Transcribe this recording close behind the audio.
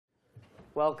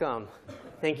Welcome.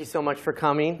 Thank you so much for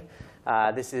coming.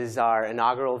 This is our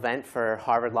inaugural event for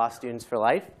Harvard Law Students for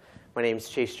Life. My name is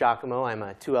Chase Giacomo. I'm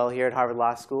a 2L here at Harvard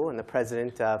Law School and the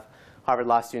president of Harvard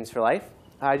Law Students for Life.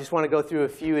 I just want to go through a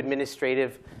few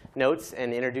administrative notes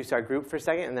and introduce our group for a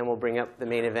second, and then we'll bring up the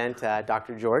main event,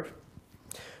 Dr. George.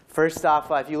 First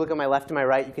off, if you look at my left and my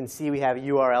right, you can see we have a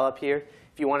URL up here.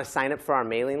 If you want to sign up for our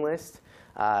mailing list,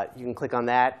 you can click on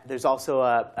that. There's also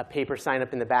a paper sign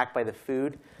up in the back by the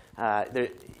food.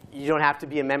 You don't have to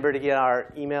be a member to get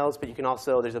our emails, but you can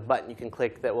also, there's a button you can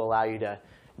click that will allow you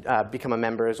to become a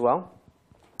member as well.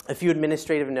 A few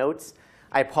administrative notes.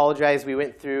 I apologize. We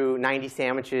went through 90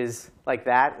 sandwiches like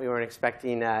that. We weren't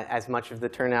expecting as much of the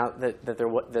turnout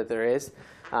that there is.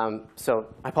 So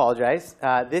I apologize.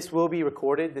 This will be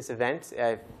recorded, this event.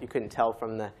 You couldn't tell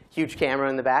from the huge camera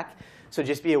in the back. So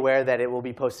just be aware that it will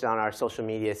be posted on our social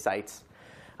media sites.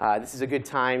 This is a good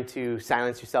time to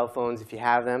silence your cell phones if you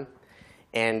have them.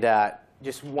 And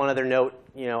just one other note,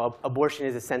 abortion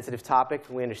is a sensitive topic.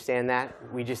 We understand that.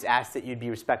 We just ask that you'd be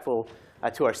respectful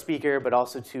to our speaker, but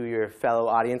also to your fellow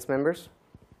audience members.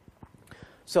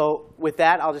 So with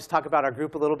that, I'll just talk about our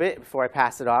group a little bit before I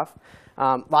pass it off.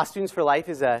 Law Students for Life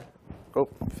is a,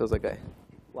 feels like I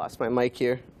lost my mic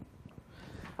here.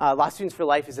 Law Students for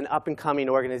Life is an up-and-coming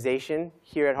organization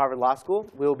here at Harvard Law School.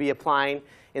 We'll be applying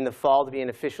in the fall to be an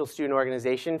official student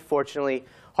organization. Fortunately,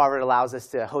 Harvard allows us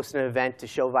to host an event to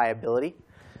show viability.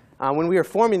 When we were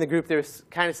forming the group, there was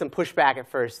kind of some pushback at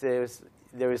first. There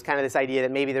was kind of this idea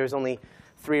that maybe there was only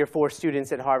 3 or 4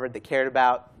 students at Harvard that cared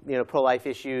about pro-life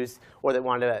issues or that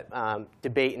wanted to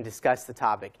debate and discuss the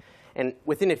topic. And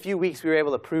within a few weeks, we were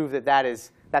able to prove that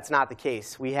that's not the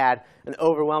case. We had an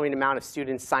overwhelming amount of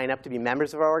students sign up to be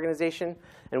members of our organization.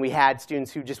 And we had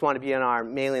students who just want to be on our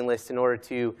mailing list in order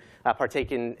to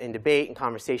partake in debate and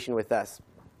conversation with us.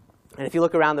 And if you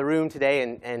look around the room today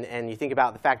and you think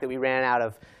about the fact that we ran out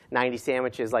of 90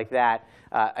 sandwiches like that,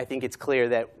 I think it's clear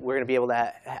that we're going to be able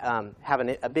to have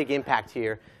a big impact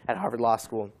here at Harvard Law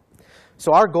School.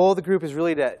 So our goal of the group is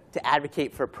really to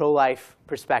advocate for pro-life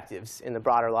perspectives in the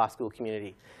broader law school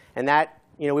community. And that,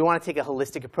 we want to take a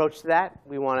holistic approach to that.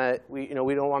 We don't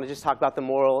want to just talk about the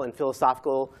moral and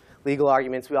philosophical legal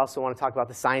arguments. We also want to talk about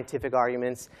the scientific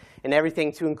arguments and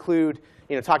everything to include,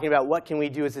 talking about what can we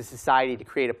do as a society to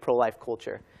create a pro-life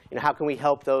culture. How can we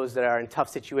help those that are in tough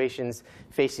situations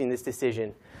facing this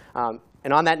decision?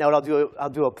 And on that note, I'll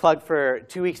do a plug for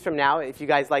 2 weeks from now. If you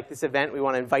guys like this event, we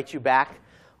want to invite you back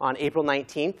on April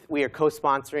 19th. We are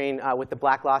co-sponsoring with the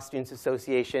Black Law Students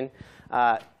Association,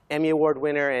 Emmy Award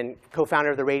winner and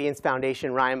co-founder of the Radiance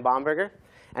Foundation, Ryan Bomberger.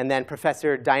 And then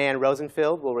Professor Diane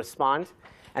Rosenfield will respond.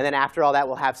 And then after all that,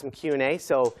 we'll have some Q&A.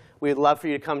 So we'd love for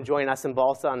you to come join us in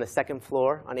Balsa on the 2nd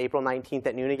floor on April 19th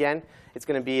at noon again. It's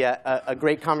going to be a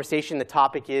great conversation. The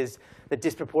topic is the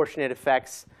disproportionate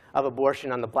effects of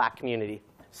abortion on the black community.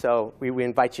 So we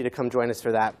invite you to come join us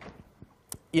for that.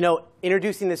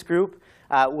 Introducing this group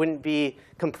wouldn't be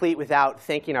complete without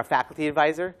thanking our faculty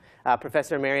advisor.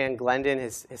 Professor Marianne Glendon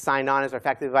has signed on as our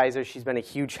faculty advisor. She's been a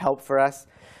huge help for us.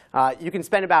 You can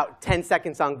spend about 10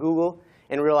 seconds on Google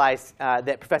and realize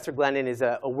that Professor Glendon is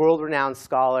a world-renowned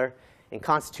scholar in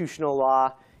constitutional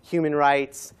law, human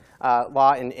rights,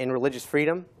 law, and religious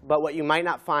freedom. But what you might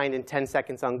not find in 10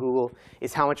 seconds on Google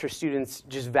is how much her students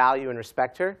just value and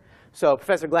respect her. So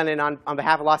Professor Glendon, on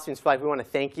behalf of Law Students for Life, we want to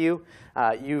thank you.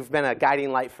 You've been a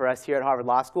guiding light for us here at Harvard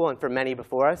Law School and for many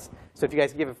before us. So if you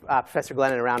guys give Professor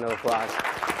Glendon a round of applause.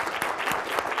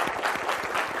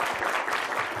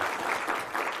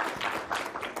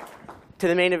 To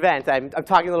the main event. I'm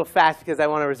talking a little fast because I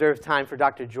want to reserve time for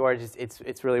Dr. George.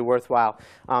 It's really worthwhile.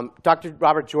 Dr.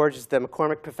 Robert George is the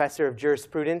McCormick Professor of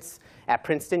Jurisprudence at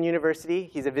Princeton University.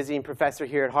 He's a visiting professor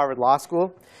here at Harvard Law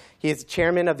School. He is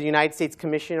chairman of the United States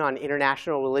Commission on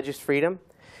International Religious Freedom.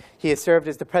 He has served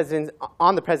as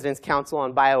on the President's Council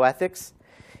on Bioethics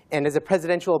and as a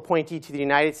presidential appointee to the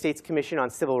United States Commission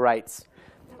on Civil Rights.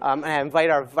 And I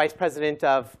invite our Vice President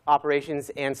of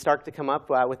Operations, Ann Stark, to come up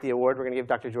with the award we're going to give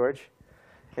Dr. George.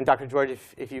 And Dr. George,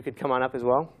 if you could come on up as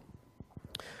well.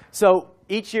 So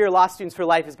each year, Law Students for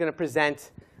Life is going to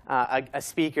present a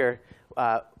speaker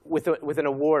with an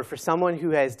award for someone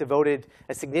who has devoted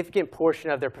a significant portion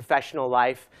of their professional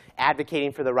life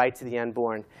advocating for the rights of the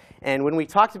unborn. And when we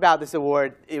talked about this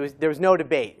award, there was no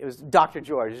debate. It was Dr.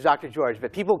 George. It was Dr. George.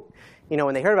 But people,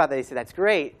 when they heard about that, they said, that's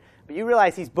great. But you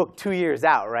realize he's booked 2 years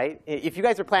out, right? If you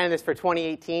guys are planning this for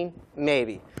 2018,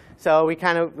 maybe. So we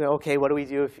kind of, okay, what do we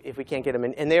do if we can't get him?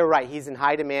 And they were right. He's in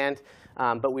high demand.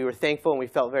 But we were thankful and we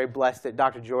felt very blessed that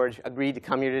Dr. George agreed to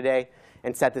come here today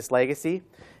and set this legacy.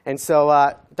 And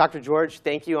so, Dr. George,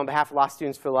 thank you on behalf of Law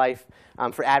Students for Life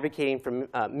for advocating for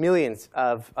millions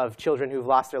of children who've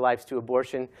lost their lives to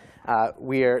abortion.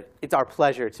 It's our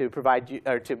pleasure to provide you,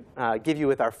 or to give you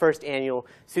with our first annual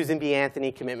Susan B.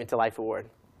 Anthony Commitment to Life Award.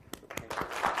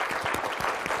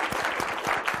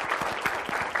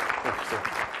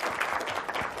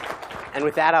 And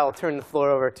with that, I'll turn the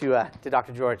floor over to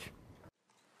Dr. George.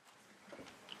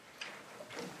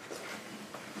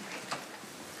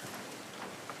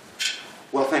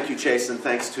 Well, thank you, Chase, and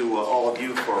thanks to all of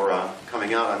you for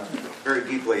coming out. I'm very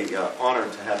deeply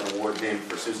honored to have an award named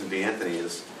for Susan B. Anthony,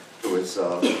 who is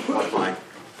one of my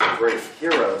great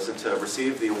heroes, and to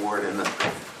receive the award in the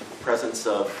presence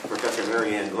of Professor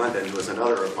Mary Ann Glendon, who is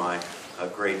another of my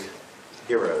great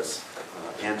heroes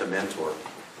and a mentor.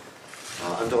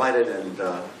 I'm delighted and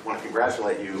want to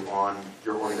congratulate you on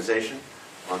your organization,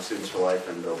 on Students for Life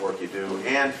and the work you do,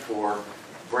 and for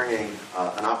bringing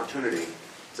an opportunity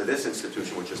to this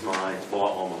institution, which is my law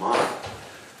alma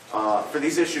mater, for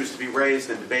these issues to be raised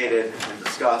and debated and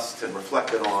discussed and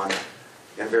reflected on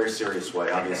in a very serious way.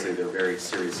 Obviously, they're very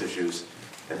serious issues,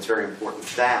 and it's very important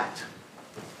that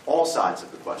all sides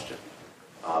of the question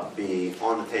be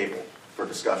on the table for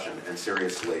discussion and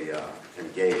seriously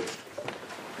engaged.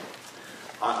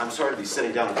 I'm sorry to be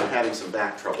sitting down. I've been having some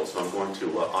back trouble, so I'm going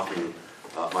to offer you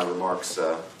my remarks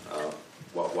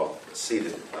while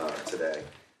seated today.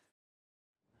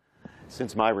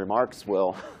 Since my remarks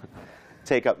will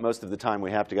take up most of the time we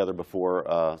have together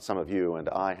before some of you and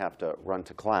I have to run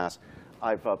to class,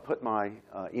 I've put my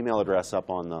email address up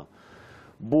on the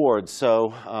board.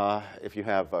 So if you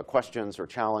have questions or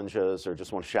challenges or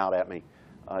just want to shout at me,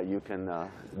 you can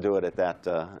do it at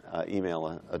that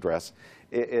email address.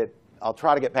 I'll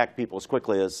try to get back to people as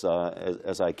quickly as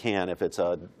I can. If it's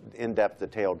an in-depth,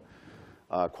 detailed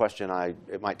question,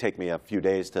 it might take me a few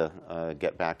days to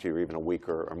get back to you, or even a week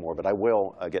or more, but I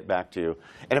will get back to you.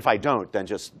 And if I don't, then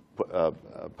just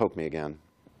poke me again.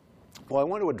 Well, I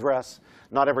want to address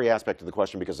not every aspect of the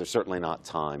question, because there's certainly not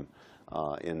time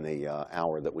in the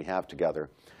hour that we have together.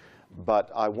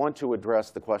 But I want to address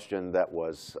the question that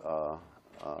was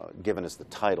given as the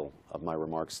title of my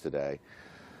remarks today.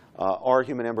 Are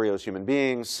human embryos human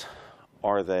beings?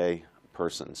 Are they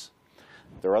persons?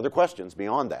 There are other questions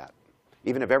beyond that.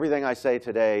 Even if everything I say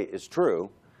today is true,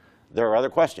 there are other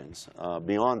questions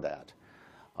beyond that.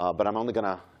 But I'm only going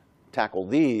to tackle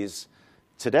these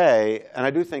today, and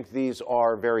I do think these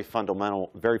are very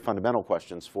fundamental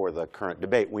questions for the current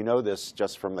debate. We know this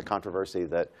just from the controversy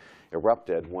that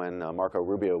erupted when Marco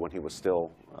Rubio, when he was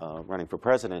still running for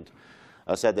president,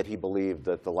 said that he believed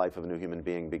that the life of a new human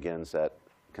being begins at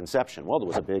conception. Well, there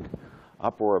was a big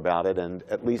uproar about it, and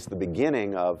at least the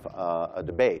beginning of a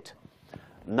debate.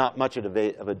 Not much of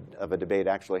a debate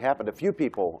actually happened. A few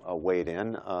people weighed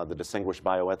in. The distinguished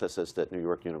bioethicist at New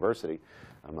York University,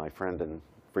 my friend and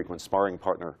frequent sparring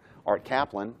partner, Art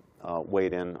Kaplan,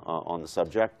 weighed in on the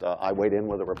subject. I weighed in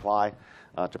with a reply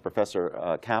to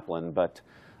Professor Kaplan, but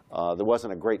there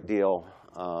wasn't a great deal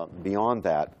beyond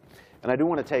that. And I do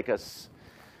want to take us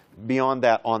beyond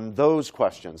that on those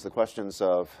questions, the questions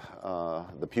of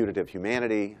the putative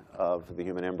humanity of the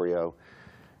human embryo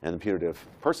and the putative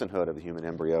personhood of the human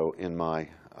embryo in my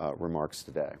remarks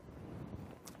today.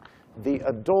 The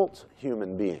adult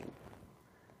human being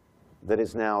that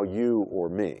is now you or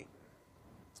me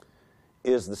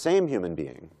is the same human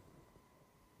being,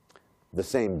 the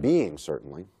same being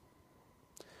certainly,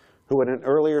 who at an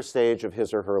earlier stage of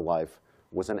his or her life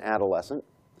was an adolescent,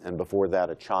 and before that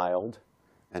a child,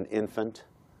 an infant,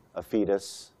 a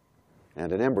fetus,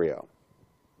 and an embryo.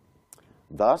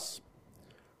 Thus,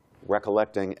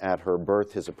 recollecting at her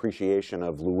birth his appreciation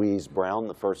of Louise Brown,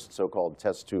 the first so-called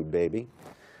test tube baby,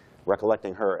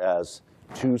 recollecting her as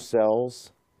 2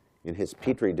 cells in his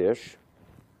petri dish,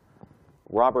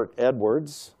 Robert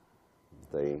Edwards,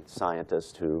 the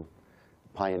scientist who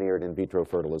pioneered in vitro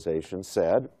fertilization,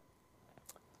 said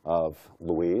of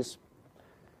Louise,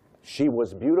 "She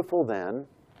was beautiful then,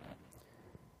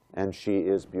 and she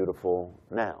is beautiful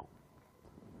now,"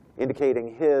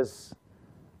 indicating his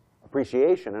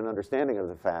appreciation and understanding of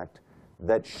the fact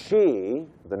that she,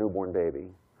 the newborn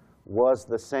baby, was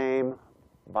the same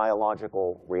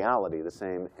biological reality, the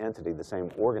same entity, the same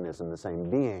organism, the same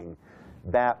being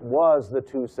that was the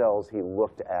 2 cells he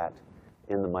looked at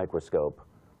in the microscope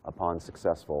upon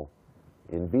successful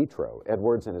in vitro.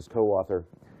 Edwards and his co-author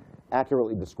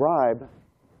accurately describe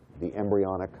the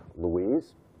embryonic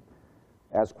Louise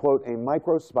as, quote, a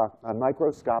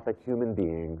microscopic human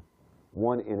being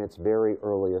one in its very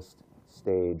earliest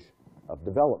stage of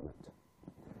development.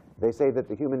 They say that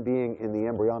the human being in the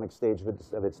embryonic stage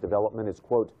of its development is,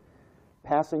 quote,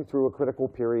 passing through a critical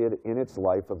period in its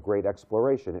life of great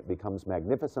exploration. It becomes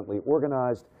magnificently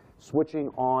organized, switching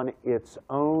on its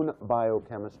own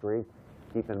biochemistry.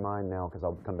 Keep in mind now, because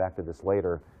I'll come back to this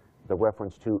later, the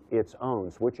reference to its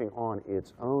own, switching on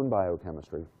its own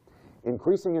biochemistry,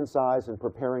 increasing in size and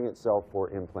preparing itself for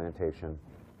implantation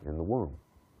in the womb.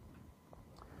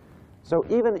 So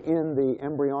even in the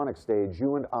embryonic stage,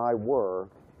 you and I were,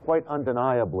 quite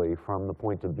undeniably from the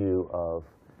point of view of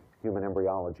human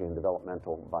embryology and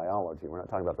developmental biology, we're not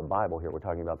talking about the Bible here, we're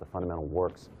talking about the fundamental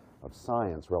works of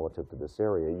science relative to this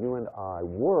area, you and I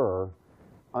were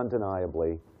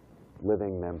undeniably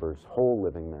living members, whole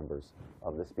living members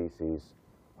of the species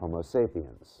Homo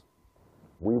sapiens.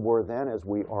 We were then, as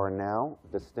we are now,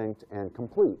 distinct and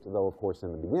complete, though of course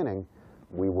in the beginning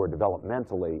we were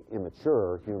developmentally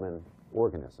immature human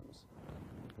organisms.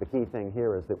 The key thing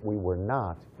here is that we were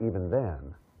not, even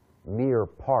then, mere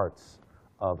parts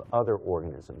of other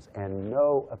organisms, and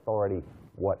no authority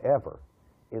whatever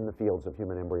in the fields of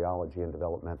human embryology and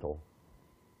developmental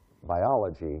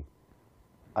biology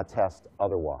attest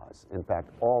otherwise. In fact,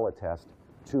 all attest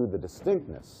to the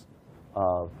distinctness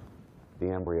of the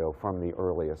embryo from the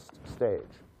earliest stage.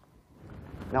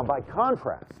 Now, by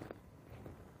contrast,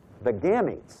 the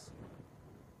gametes,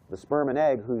 the sperm and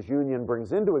egg whose union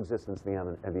brings into existence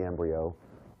the embryo,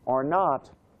 are not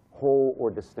whole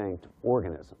or distinct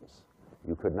organisms.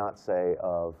 You could not say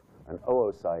of an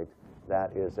oocyte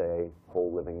that is a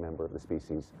whole living member of the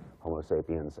species Homo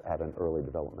sapiens at an early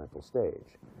developmental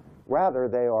stage. Rather,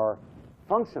 they are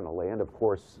functionally, and of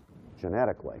course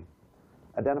genetically,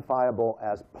 identifiable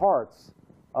as parts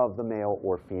of the male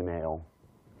or female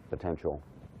potential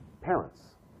parents.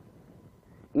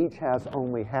 Each has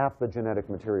only half the genetic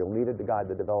material needed to guide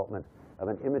the development of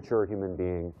an immature human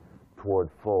being toward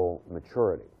full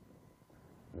maturity.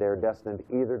 They're destined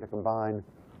either to combine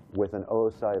with an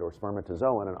oocyte or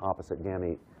spermatozoan, an opposite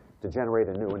gamete, to generate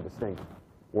a new and distinct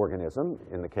organism,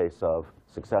 in the case of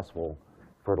successful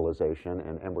fertilization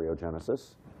and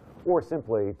embryogenesis, or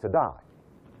simply to die.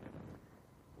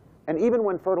 And even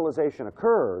when fertilization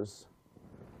occurs,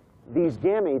 these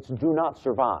gametes do not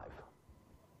survive.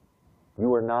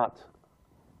 You are not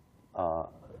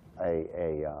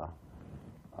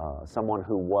someone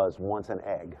who was once an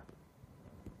egg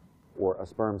or a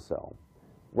sperm cell.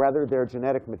 Rather, their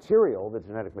genetic material, the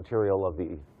genetic material of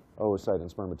the oocyte and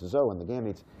spermatozoa and the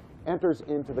gametes, enters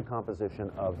into the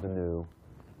composition of the new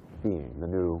being, the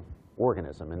new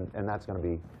organism. And that's going to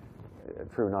be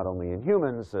true not only in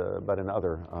humans, but in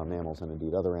other mammals and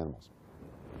indeed other animals.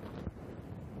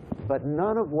 But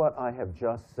none of what I have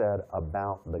just said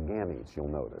about the gametes, you'll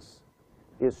notice,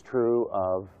 is true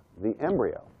of the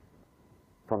embryo.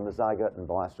 From the zygote and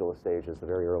blastula stages, the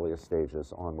very earliest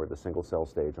stages onward, the single cell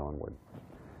stage onward.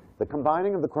 The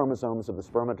combining of the chromosomes of the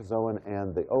spermatozoan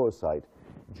and the oocyte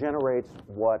generates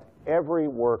what every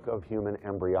work of human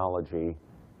embryology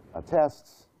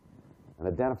attests and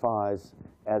identifies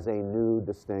as a new,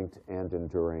 distinct, and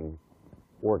enduring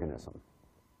organism.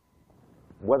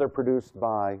 Whether produced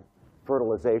by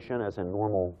fertilization, as in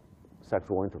normal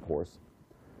sexual intercourse,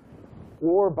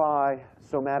 or by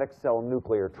somatic cell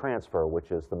nuclear transfer,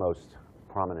 which is the most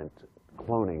prominent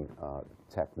cloning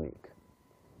technique,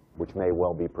 which may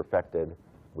well be perfected.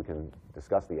 We can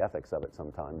discuss the ethics of it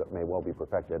sometime, but may well be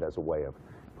perfected as a way of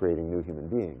creating new human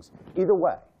beings. Either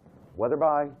way, whether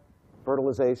by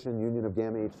fertilization, union of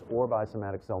gametes, or by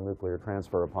somatic cell nuclear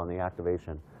transfer upon the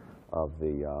activation of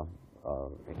the,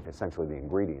 essentially the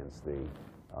ingredients, the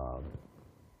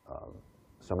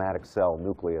somatic cell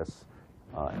nucleus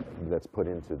that's put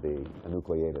into the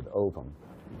enucleated ovum.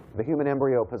 The human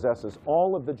embryo possesses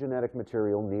all of the genetic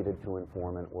material needed to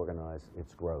inform and organize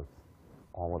its growth.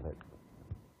 All of it.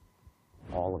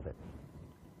 All of it.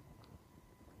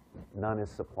 None is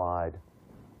supplied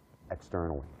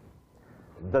externally.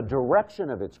 The direction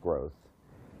of its growth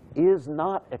is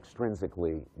not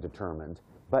extrinsically determined,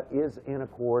 but is in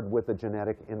accord with the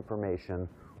genetic information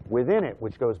within it,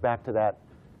 which goes back to that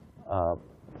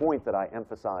point that I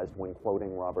emphasized when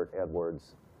quoting Robert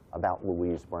Edwards about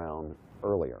Louise Brown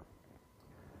earlier.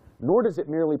 Nor does it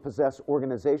merely possess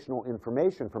organizational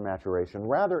information for maturation.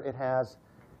 Rather, it has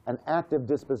an active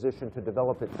disposition to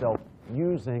develop itself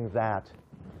using that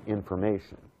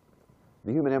information.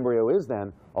 The human embryo is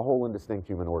then a whole and distinct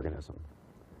human organism,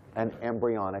 an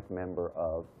embryonic member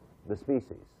of the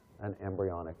species, an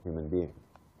embryonic human being.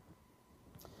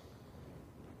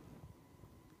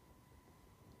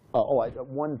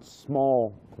 One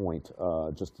small point,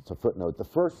 just as a footnote. The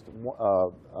first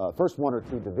one or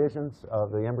two divisions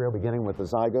of the embryo, beginning with the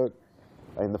zygote,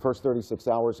 in the first 36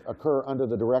 hours, occur under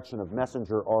the direction of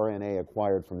messenger RNA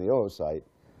acquired from the oocyte,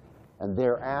 and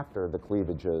thereafter the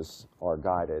cleavages are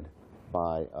guided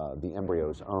by the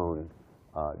embryo's own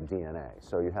DNA.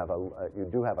 So you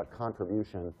do have a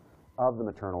contribution of the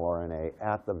maternal RNA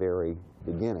at the very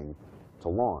beginning to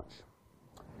launch.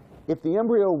 If the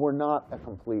embryo were not a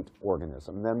complete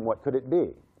organism, then what could it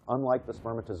be? Unlike the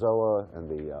spermatozoa and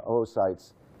the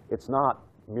oocytes, it's not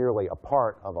merely a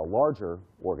part of a larger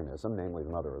organism, namely the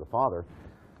mother or the father,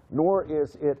 nor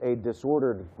is it a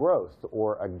disordered growth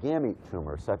or a gamete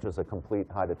tumor, such as a complete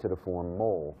hydatidiform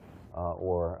mole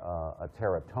or a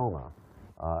teratoma,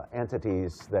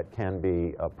 entities that can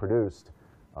be produced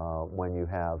when you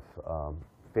have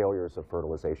failures of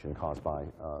fertilization caused by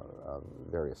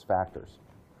various factors,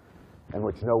 and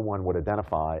which no one would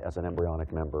identify as an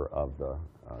embryonic member of the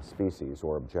species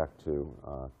or object to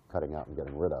cutting out and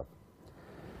getting rid of.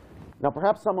 Now,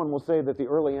 perhaps someone will say that the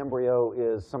early embryo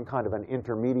is some kind of an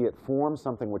intermediate form,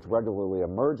 something which regularly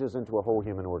emerges into a whole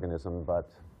human organism, but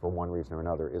for one reason or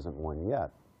another isn't one yet.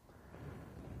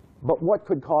 But what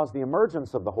could cause the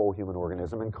emergence of the whole human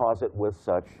organism and cause it with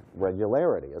such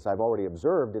regularity? As I've already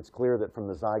observed, it's clear that from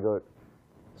the zygote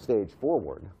stage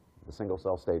forward, the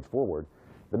single-cell stage forward,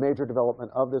 the major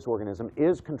development of this organism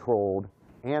is controlled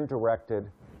and directed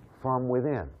from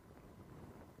within.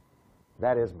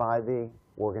 That is, by the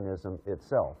organism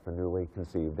itself, the newly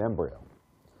conceived embryo.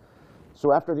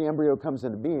 So after the embryo comes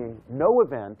into being, no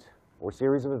event or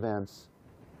series of events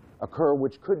occur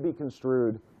which could be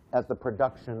construed as the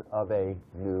production of a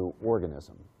new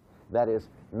organism. That is,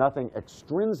 nothing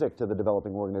extrinsic to the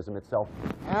developing organism itself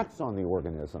acts on the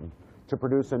organism to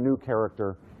produce a new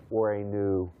character or a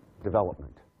new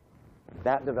development.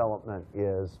 That development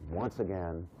is, once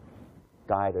again,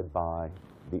 guided by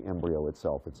the embryo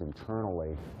itself. It's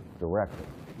internally directed.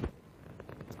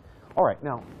 All right,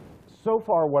 now, so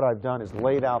far what I've done is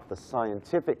laid out the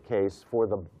scientific case for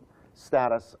the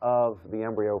status of the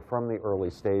embryo from the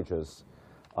early stages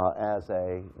as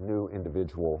a new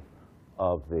individual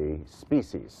of the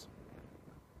species.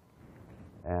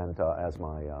 And as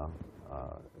my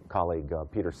colleague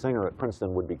Peter Singer at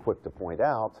Princeton would be quick to point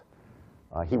out,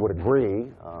 he would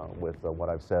agree with what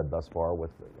I've said thus far,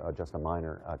 with just a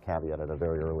minor caveat at a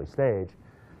very early stage.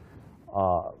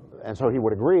 And so he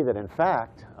would agree that, in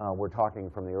fact, we're talking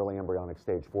from the early embryonic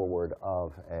stage forward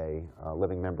of a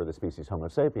living member of the species Homo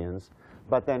sapiens.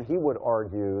 But then he would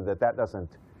argue that that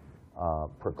doesn't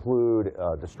preclude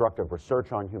destructive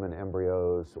research on human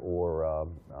embryos or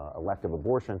elective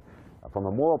abortion from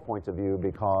a moral point of view,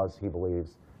 because he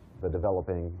believes the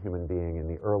developing human being in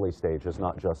the early stages,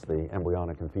 not just the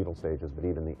embryonic and fetal stages, but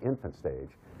even the infant stage,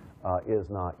 is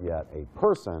not yet a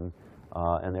person,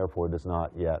 and therefore does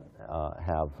not yet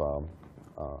have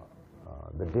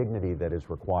the dignity that is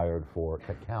required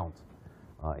to count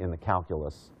in the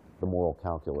calculus, the moral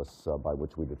calculus by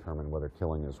which we determine whether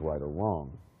killing is right or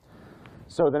wrong.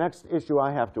 So the next issue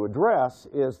I have to address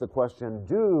is the question,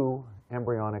 do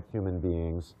embryonic human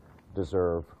beings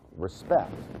deserve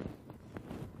respect?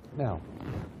 Now,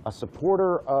 a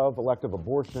supporter of elective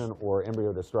abortion or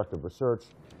embryo-destructive research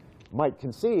might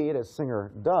concede, as Singer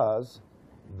does,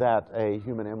 that a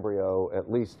human embryo,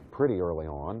 at least pretty early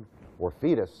on, or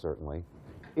fetus certainly,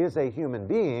 is a human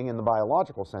being in the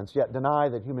biological sense, yet deny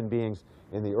that human beings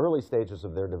in the early stages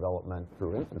of their development,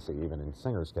 through infancy, even in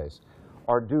Singer's case,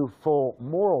 are due full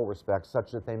moral respect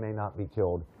such that they may not be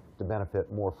killed to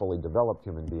benefit more fully developed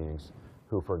human beings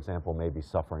who, for example, may be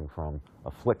suffering from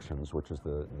afflictions, which is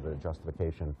the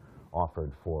justification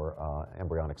offered for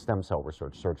embryonic stem cell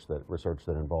research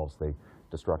that involves the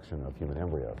destruction of human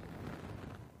embryos.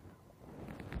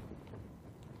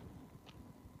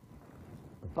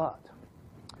 But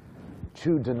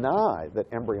to deny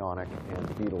that embryonic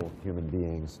and fetal human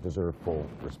beings deserve full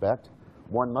respect,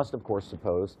 one must, of course,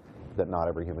 suppose that not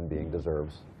every human being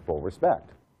deserves full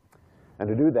respect. And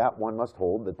to do that, one must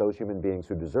hold that those human beings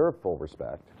who deserve full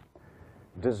respect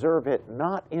deserve it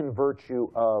not in virtue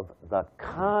of the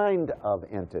kind of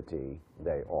entity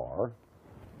they are,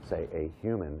 say a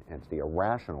human entity, a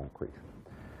rational creature,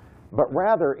 but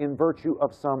rather in virtue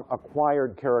of some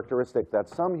acquired characteristic that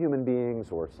some human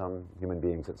beings, or some human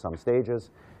beings at some stages,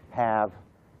 have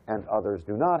and others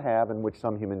do not have, and which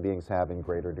some human beings have in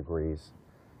greater degree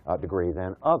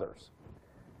than others.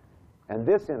 And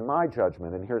this, in my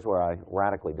judgment, and here's where I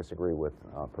radically disagree with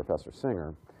Professor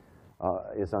Singer,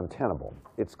 is untenable.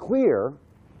 It's clear,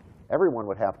 everyone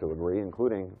would have to agree,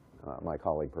 including my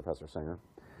colleague Professor Singer,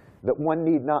 that one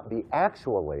need not be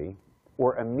actually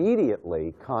or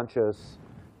immediately conscious,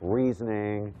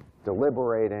 reasoning,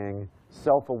 deliberating,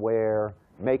 self-aware,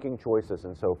 making choices,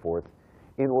 and so forth,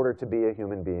 in order to be a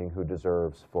human being who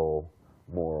deserves full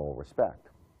moral respect.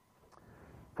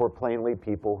 For plainly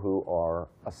people who are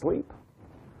asleep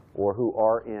or who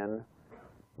are in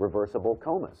reversible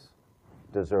comas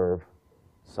deserve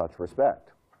such respect.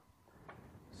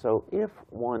 So if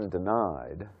one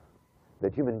denied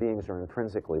that human beings are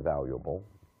intrinsically valuable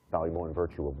in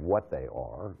virtue of what they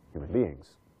are, human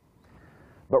beings,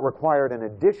 but required an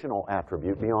additional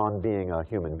attribute beyond being a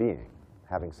human being,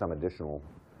 having some additional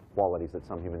qualities that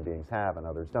some human beings have and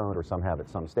others don't, or some have at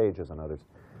some stages and others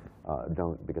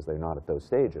don't because they're not at those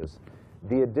stages,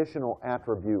 the additional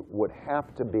attribute would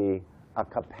have to be a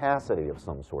capacity of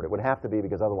some sort. It would have to be,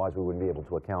 because otherwise we wouldn't be able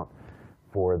to account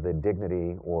for the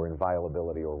dignity or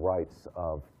inviolability or rights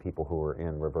of people who are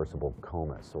in reversible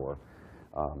comas or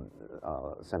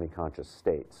semi-conscious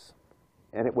states.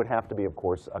 And it would have to be, of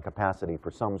course, a capacity for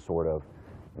some sort of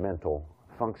mental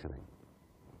functioning.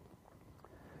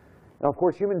 Now, of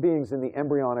course, human beings in the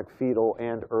embryonic, fetal,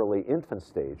 and early infant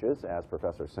stages, as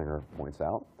Professor Singer points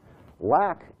out,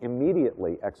 lack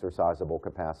immediately exercisable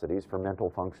capacities for mental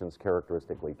functions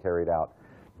characteristically carried out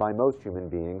by most human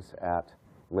beings at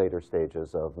later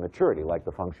stages of maturity, like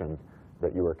the function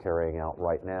that you are carrying out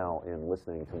right now in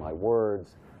listening to my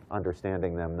words,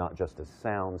 understanding them not just as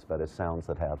sounds, but as sounds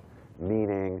that have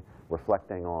meaning,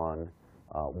 reflecting on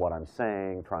what I'm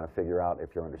saying, trying to figure out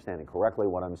if you're understanding correctly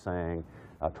what I'm saying,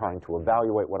 trying to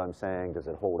evaluate what I'm saying. Does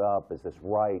it hold up? Is this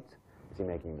right? Is he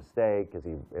making a mistake?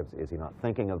 Is he not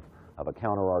thinking of a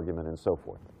counter-argument, and so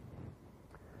forth?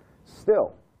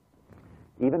 Still,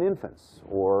 even infants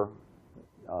or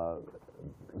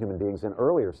human beings in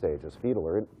earlier stages, fetal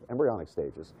or embryonic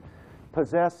stages,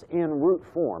 possess in root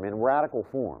form, in radical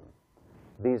form,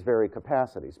 these very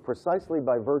capacities, precisely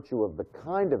by virtue of the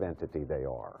kind of entity they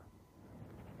are.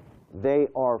 They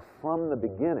are, from the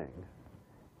beginning,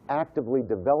 actively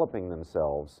developing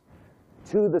themselves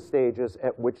to the stages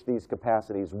at which these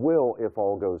capacities will, if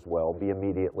all goes well, be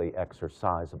immediately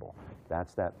exercisable.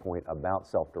 That's that point about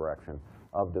self-direction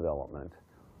of development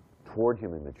toward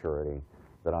human maturity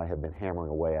that I have been hammering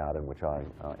away at, and which I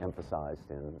emphasized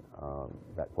in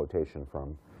that quotation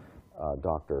from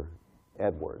Dr.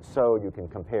 Edwards. So you can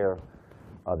compare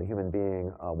the human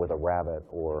being with a rabbit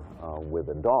or with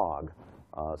a dog.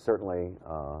 Certainly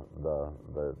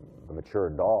the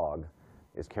mature dog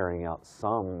is carrying out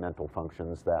some mental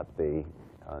functions that the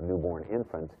newborn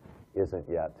infant isn't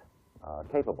yet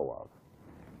capable of.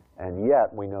 And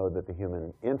yet we know that the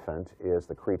human infant is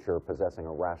the creature possessing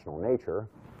a rational nature,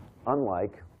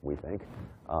 unlike, we think,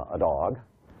 a dog.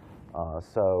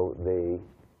 So the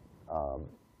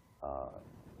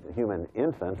human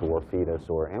infant or fetus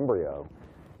or embryo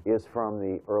is from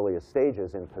the earliest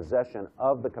stages in possession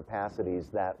of the capacities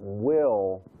that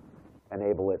will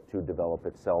enable it to develop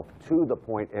itself to the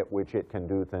point at which it can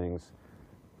do things,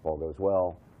 if all goes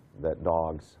well, that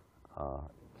dogs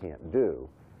can't do.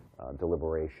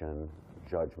 Deliberation,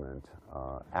 judgment,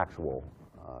 actual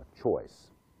choice.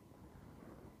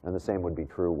 And the same would be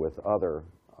true with other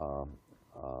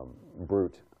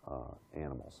brute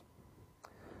animals.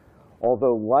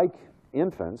 Although, like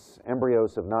infants,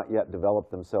 embryos have not yet developed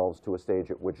themselves to a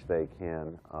stage at which they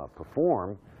can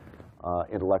perform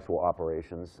intellectual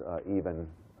operations, even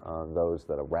those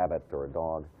that a rabbit or a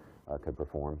dog could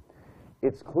perform.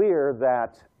 It's clear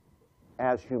that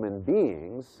as human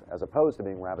beings, as opposed to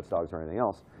being rabbits, dogs, or anything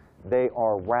else, they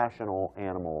are rational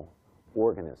animal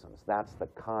organisms. That's the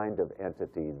kind of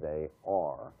entity they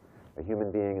are. A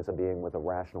human being is a being with a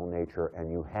rational nature,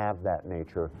 and you have that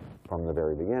nature from the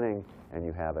very beginning, and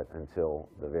you have it until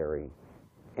the very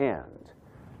end.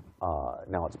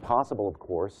 Now, it's possible, of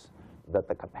course, that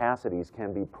the capacities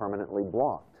can be permanently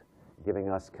blocked, giving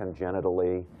us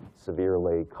congenitally,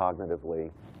 severely,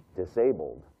 cognitively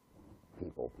disabled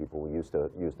people who used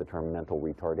to use the term mental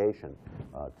retardation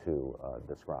to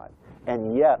describe.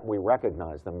 And yet we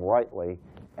recognize them rightly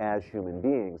as human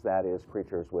beings, that is,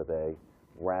 creatures with a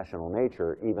rational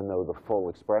nature, even though the full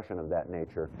expression of that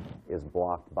nature is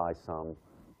blocked by some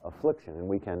affliction. And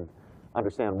we can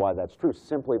understand why that's true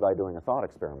simply by doing a thought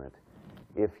experiment.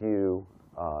 If you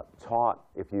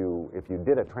if you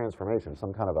did a transformation,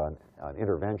 some kind of an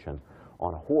intervention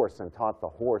on a horse, and taught the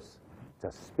horse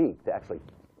to speak, to actually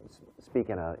speak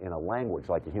in a language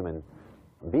like a human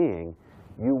being,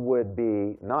 you would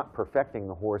be not perfecting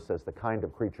the horse as the kind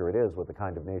of creature it is with the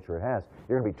kind of nature it has.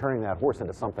 You're going to be turning that horse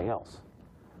into something else.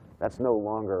 That's no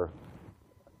longer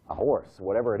a horse,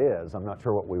 whatever it is. I'm not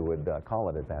sure what we would call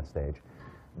it at that stage.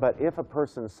 But if a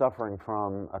person's suffering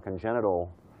from a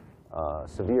congenital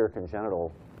severe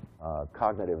congenital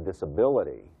cognitive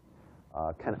disability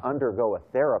can undergo a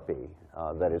therapy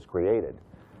that is created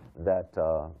that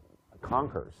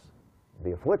conquers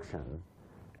the affliction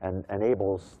and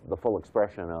enables the full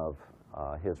expression of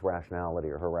his rationality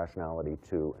or her rationality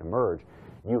to emerge,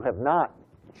 you have not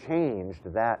changed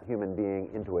that human being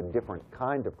into a different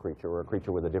kind of creature or a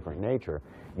creature with a different nature.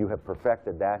 You have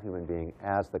perfected that human being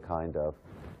as the kind of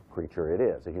creature it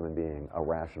is, a human being, a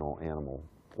rational animal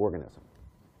organism.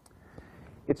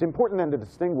 It's important then to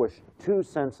distinguish two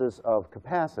senses of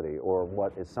capacity, or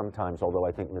what is sometimes, although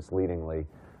I think misleadingly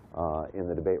in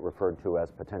the debate, referred to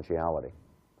as potentiality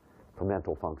for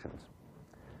mental functions.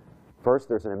 First,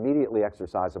 there's an immediately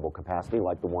exercisable capacity,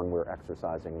 like the one we're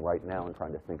exercising right now and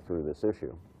trying to think through this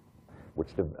issue.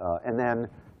 And then,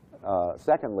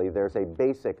 secondly, there's a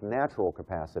basic natural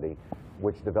capacity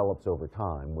which develops over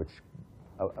time, which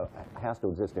has to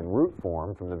exist in root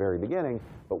form from the very beginning,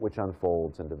 but which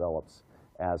unfolds and develops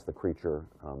as the creature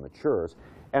matures,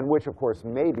 and which, of course,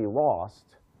 may be lost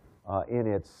in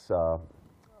its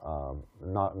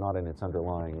not in its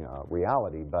underlying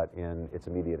reality, but in its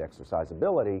immediate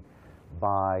exercisability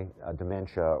by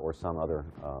dementia or some other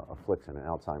affliction, an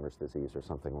Alzheimer's disease or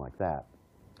something like that.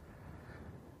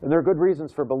 And there are good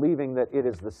reasons for believing that it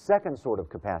is the second sort of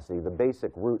capacity, the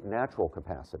basic root natural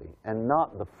capacity, and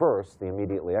not the first, the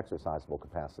immediately exercisable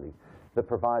capacity, that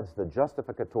provides the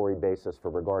justificatory basis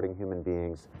for regarding human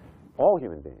beings, all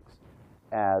human beings,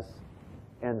 as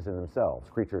ends in themselves,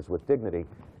 creatures with dignity,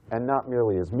 and not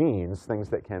merely as means, things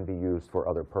that can be used for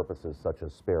other purposes, such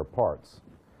as spare parts.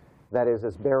 That is,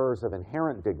 as bearers of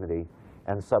inherent dignity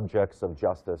and subjects of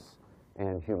justice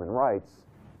and human rights,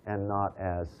 and not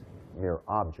as mere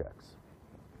objects.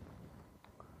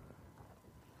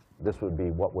 This would be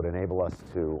what would enable us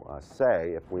to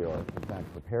say, if we are in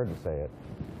fact prepared to say it,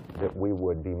 that we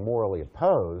would be morally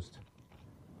opposed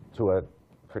to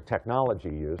for technology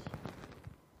use,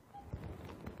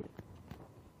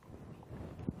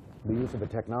 the use of a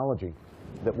technology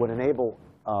that would enable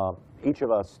each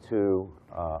of us to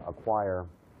acquire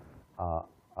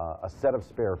a set of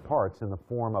spare parts in the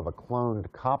form of a cloned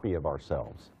copy of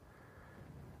ourselves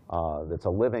that's a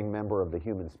living member of the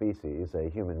human species, a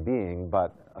human being,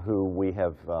 but who we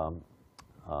have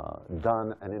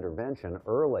done an intervention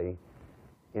early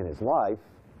in his life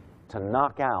to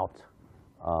knock out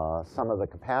some of the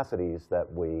capacities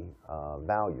that we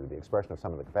value, the expression of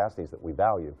some of the capacities that we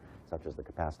value, such as the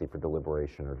capacity for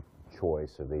deliberation or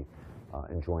choice or the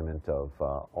enjoyment of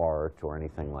art or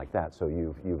anything like that. So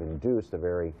you've induced a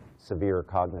very severe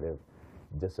cognitive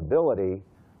disability,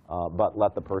 but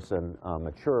let the person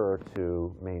mature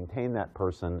to maintain that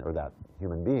person or that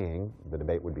human being. The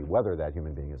debate would be whether that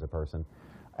human being is a person,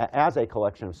 as a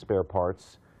collection of spare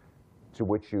parts to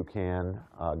which you can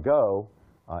go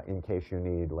in case you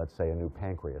need, let's say, a new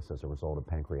pancreas as a result of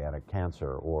pancreatic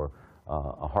cancer, or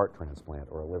a heart transplant,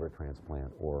 or a liver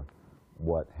transplant, or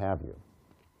what have you.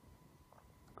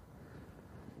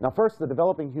 Now, first, the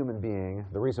developing human being,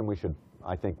 the reason we should,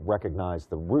 I think, recognize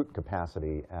the root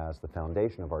capacity as the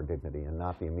foundation of our dignity and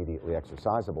not the immediately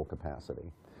exercisable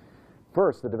capacity.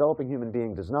 First, the developing human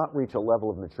being does not reach a level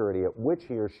of maturity at which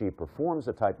he or she performs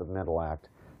a type of mental act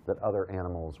that other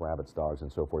animals, rabbits, dogs,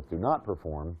 and so forth, do not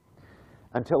perform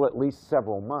until at least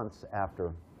several months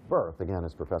after birth, again,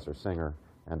 as Professor Singer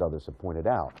and others have pointed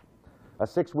out. A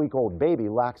 6-week-old baby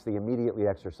lacks the immediately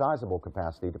exercisable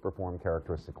capacity to perform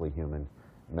characteristically human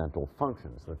mental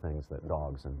functions, the things that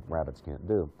dogs and rabbits can't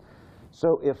do.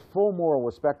 So if full moral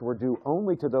respect were due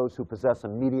only to those who possess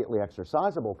immediately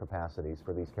exercisable capacities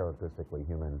for these characteristically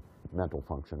human mental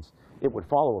functions, it would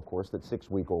follow, of course, that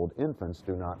 6-week-old infants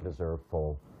do not deserve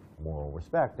full moral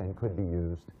respect and could be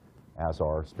used as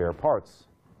our spare parts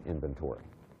inventory.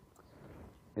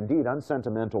 Indeed,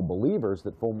 unsentimental believers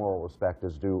that full moral respect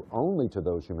is due only to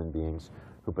those human beings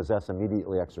who possess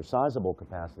immediately exercisable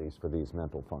capacities for these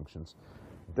mental functions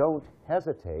don't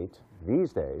hesitate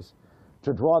these days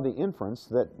to draw the inference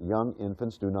that young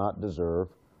infants do not deserve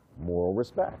moral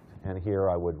respect. And here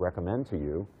I would recommend to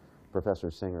you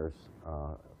Professor Singer's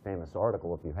famous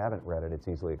article. If you haven't read it, it's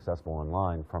easily accessible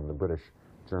online from the British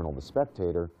journal The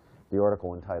Spectator, the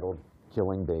article entitled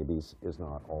 "Killing Babies is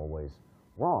Not Always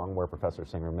Wrong," where Professor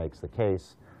Singer makes the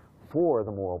case for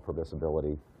the moral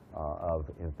permissibility of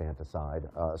infanticide,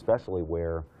 especially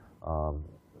where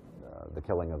the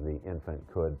killing of the infant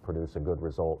could produce a good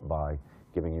result by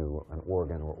giving you an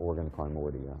organ or organ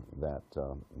primordia that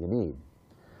you need.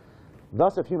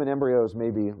 Thus, if human embryos may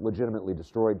be legitimately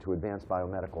destroyed to advance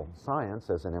biomedical science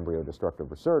as an embryo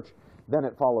destructive research, then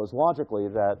it follows logically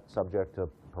that, subject to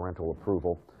parental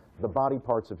approval, the body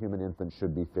parts of human infants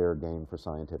should be fair game for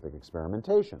scientific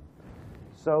experimentation.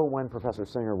 So when Professor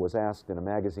Singer was asked in a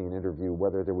magazine interview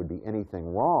whether there would be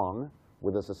anything wrong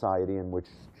with a society in which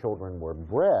children were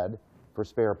bred for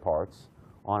spare parts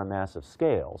on a massive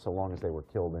scale, so long as they were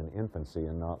killed in infancy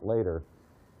and not later,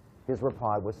 his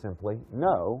reply was simply,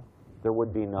 no, there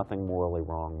would be nothing morally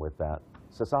wrong with that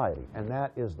society. And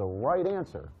that is the right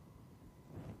answer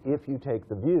if you take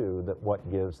the view that what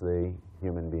gives the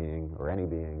human being, or any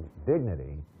being,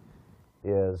 dignity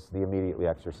is the immediately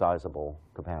exercisable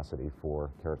capacity for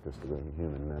characteristically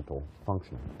human mental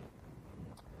functioning.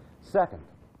 Second,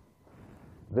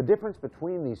 the difference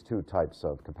between these two types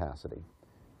of capacity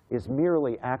is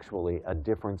merely actually a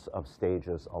difference of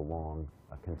stages along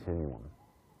a continuum.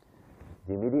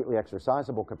 The immediately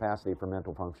exercisable capacity for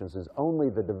mental functions is only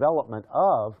the development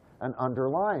of an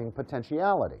underlying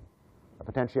potentiality, a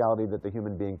potentiality that the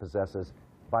human being possesses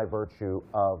by virtue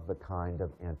of the kind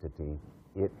of entity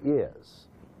it is.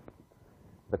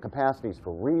 The capacities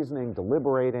for reasoning,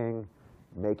 deliberating,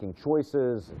 making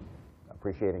choices,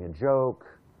 appreciating a joke,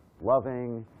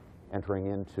 loving, entering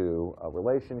into a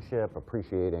relationship,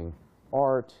 appreciating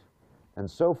art,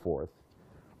 and so forth,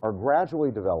 are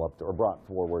gradually developed or brought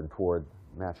forward toward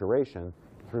maturation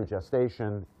through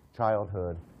gestation,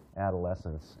 childhood,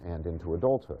 adolescence, and into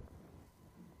adulthood.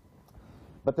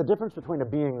 But the difference between a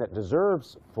being that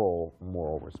deserves full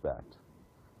moral respect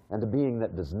and a being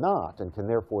that does not and can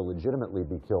therefore legitimately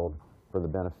be killed for the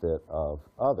benefit of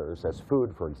others, as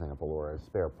food, for example, or as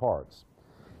spare parts,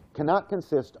 cannot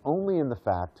consist only in the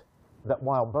fact that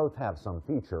while both have some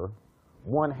feature,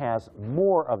 one has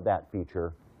more of that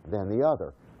feature than the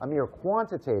other. A mere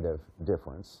quantitative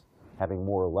difference, having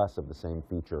more or less of the same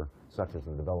feature, such as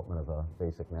the development of a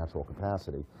basic natural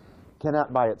capacity,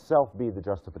 cannot by itself be the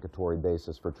justificatory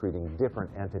basis for treating different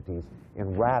entities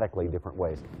in radically different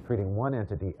ways, treating one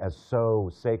entity as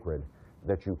so sacred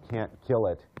that you can't kill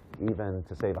it even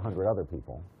to save 100 other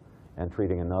people, and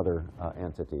treating another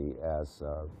entity as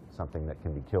something that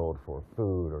can be killed for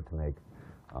food or to make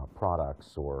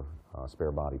products or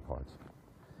spare body parts.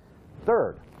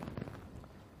 Third,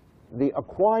 the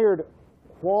acquired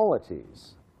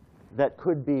qualities that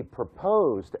could be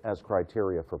proposed as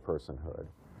criteria for personhood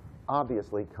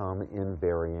obviously come in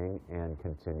varying and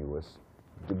continuous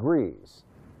degrees.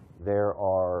 There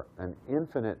are an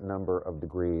infinite number of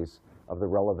degrees of the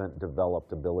relevant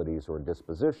developed abilities or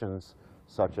dispositions,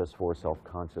 such as for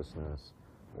self-consciousness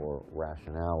or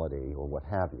rationality or what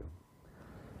have you.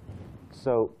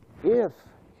 So if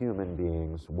human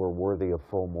beings were worthy of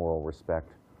full moral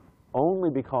respect only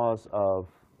because of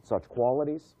such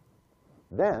qualities,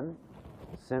 then,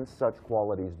 since such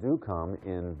qualities do come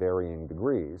in varying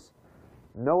degrees,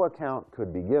 no account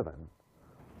could be given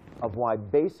of why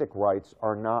basic rights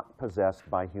are not possessed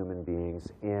by human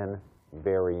beings in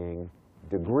varying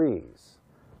degrees.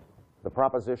 The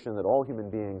proposition that all human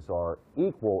beings are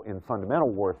equal in fundamental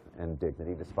worth and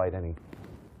dignity, despite any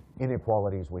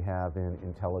inequalities we have in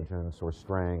intelligence or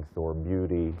strength or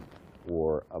beauty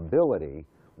or ability,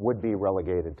 would be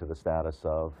relegated to the status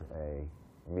of a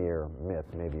mere myth,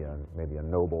 maybe a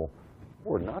noble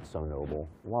or not so noble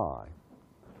lie.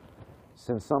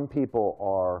 Since some people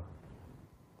are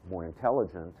more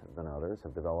intelligent than others,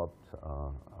 have developed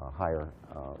a higher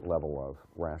level of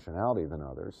rationality than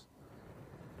others,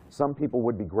 some people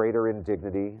would be greater in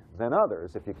dignity than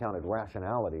others if you counted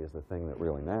rationality as the thing that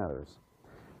really matters.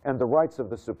 And the rights of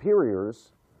the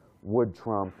superiors would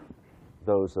trump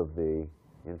those of the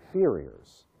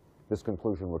inferiors. This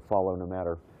conclusion would follow no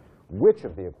matter which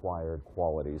of the acquired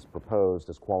qualities proposed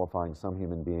as qualifying some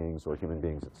human beings or human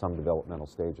beings at some developmental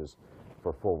stages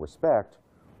for full respect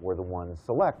were the ones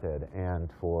selected. And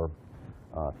for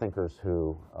thinkers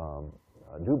who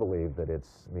do believe that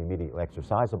it's the immediately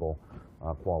exercisable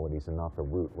qualities and not the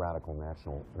root radical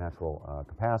natural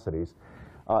capacities,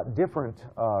 different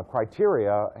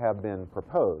criteria have been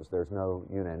proposed. There's no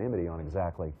unanimity on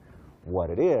exactly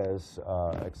what it is,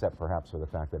 except perhaps for the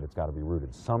fact that it's got to be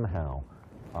rooted somehow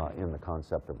in the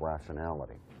concept of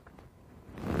rationality.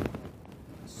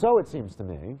 So it seems to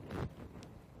me,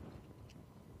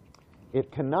 it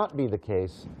cannot be the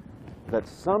case that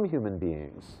some human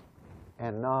beings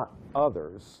and not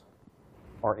others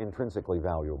are intrinsically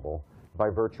valuable by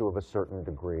virtue of a certain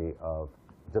degree of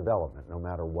development, no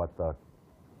matter what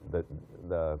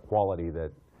the quality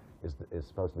that is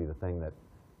supposed to be the thing that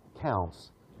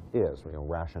counts is,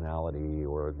 rationality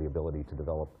or the ability to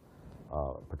develop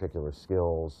particular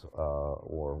skills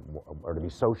or to be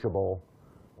sociable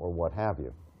or what have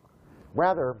you.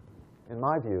 Rather, in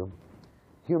my view,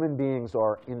 human beings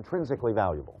are intrinsically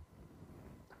valuable.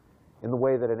 in the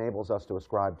way that enables us to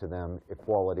ascribe to them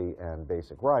equality and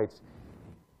basic rights,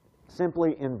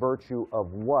 simply in virtue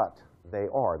of what they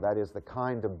are. That is, the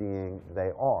kind of being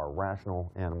they are,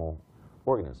 rational animal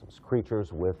organisms,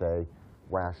 creatures with a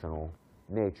rational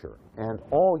nature. And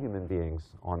all human beings,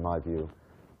 on my view,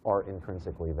 are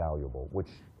intrinsically valuable, which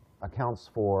accounts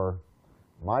for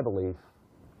my belief.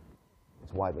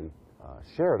 It's widely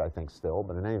shared, I think, still,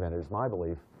 but in any event, it is my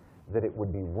belief that it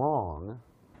would be wrong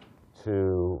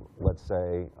to, let's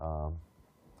say,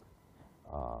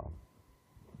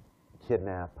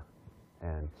 kidnap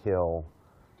and kill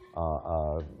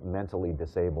a mentally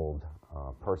disabled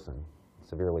person,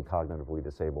 severely cognitively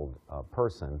disabled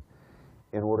person,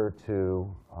 in order to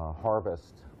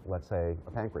harvest, let's say,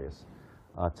 a pancreas,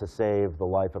 to save the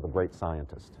life of a great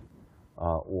scientist,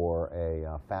 or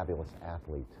a fabulous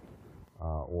athlete,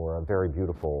 or a very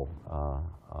beautiful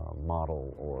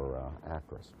model or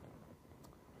actress.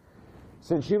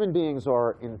 Since human beings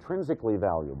are intrinsically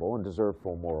valuable and deserve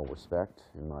full moral respect,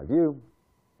 in my view,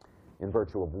 in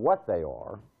virtue of what they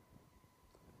are,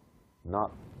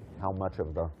 not how much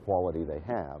of the quality they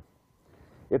have,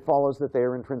 it follows that they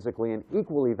are intrinsically and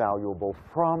equally valuable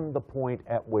from the point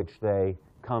at which they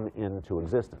come into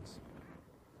existence.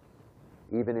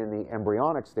 Even in the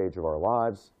embryonic stage of our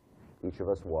lives, each of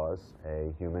us was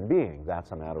a human being.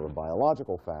 That's a matter of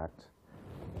biological fact.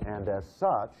 And as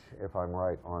such, if I'm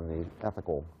right on the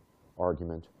ethical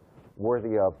argument,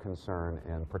 worthy of concern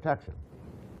and protection.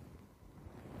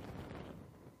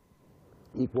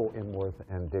 Equal in worth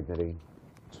and dignity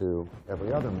to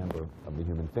every other member of the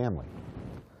human family.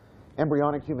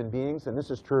 Embryonic human beings, and this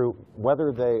is true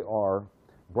whether they are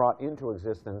brought into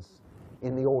existence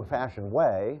in the old-fashioned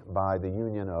way by the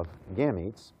union of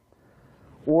gametes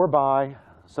or by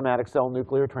somatic cell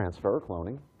nuclear transfer,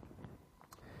 cloning,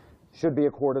 should be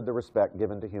accorded the respect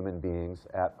given to human beings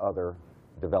at other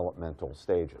developmental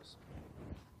stages,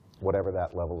 whatever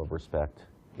that level of respect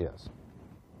is.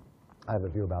 I have a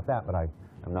view about that, but I'm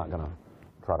not going to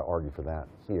try to argue for that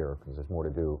here because there's more to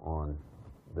do on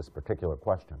this particular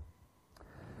question.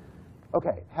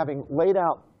 Okay, having laid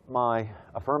out my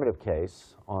affirmative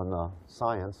case on the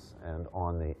science and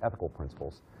on the ethical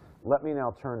principles, let me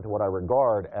now turn to what I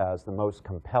regard as the most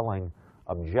compelling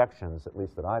objections, at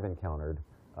least that I've encountered,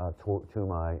 to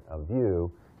my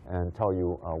view, and tell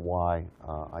you why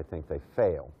I think they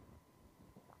fail.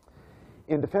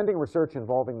 In defending research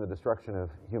involving the destruction of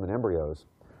human embryos,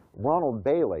 Ronald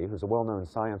Bailey, who's a well-known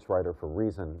science writer for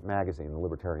Reason magazine, the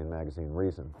libertarian magazine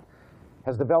Reason,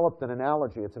 has developed an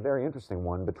analogy, it's a very interesting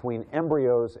one, between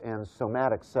embryos and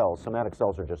somatic cells. Somatic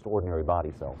cells are just ordinary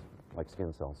body cells, like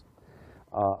skin cells.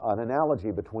 An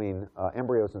analogy between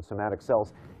embryos and somatic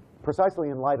cells, precisely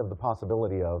in light of the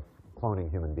possibility of cloning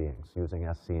human beings, using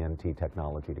SCNT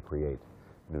technology to create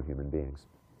new human beings.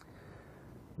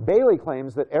 Bailey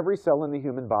claims that every cell in the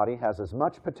human body has as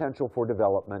much potential for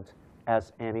development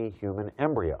as any human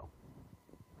embryo.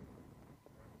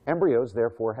 Embryos,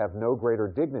 therefore, have no greater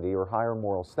dignity or higher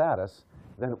moral status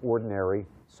than ordinary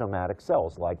somatic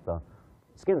cells, like the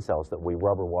skin cells that we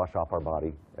rub or wash off our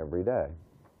body every day.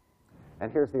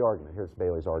 And here's the argument. Here's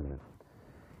Bailey's argument.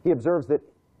 He observes that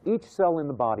each cell in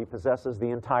the body possesses the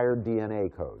entire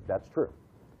DNA code. That's true.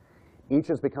 Each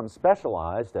has become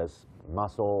specialized as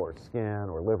muscle or skin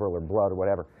or liver or blood or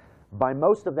whatever by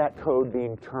most of that code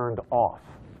being turned off.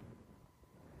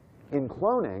 In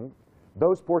cloning,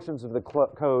 those portions of the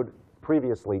code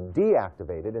previously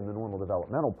deactivated in the normal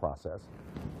developmental process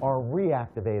are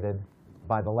reactivated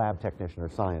by the lab technician or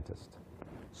scientist.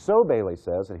 So Bailey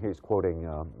says, and he's quoting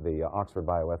the Oxford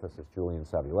bioethicist Julian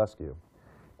Savulescu,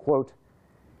 quote,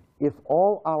 "If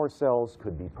all our cells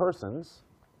could be persons,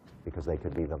 because they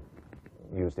could be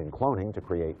used in cloning to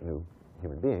create new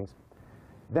human beings,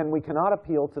 then we cannot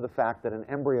appeal to the fact that an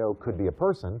embryo could be a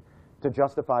person to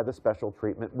justify the special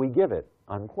treatment we give it,"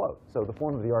 unquote. So the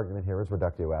form of the argument here is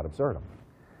reductio ad absurdum.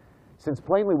 Since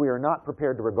plainly we are not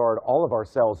prepared to regard all of our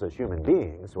cells as human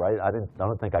beings, right? I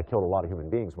don't think I killed a lot of human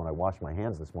beings when I washed my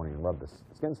hands this morning and rubbed the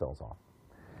skin cells off.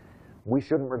 We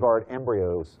shouldn't regard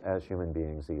embryos as human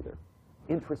beings either.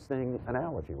 Interesting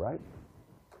analogy, right?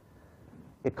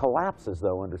 It collapses,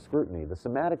 though, under scrutiny. The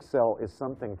somatic cell is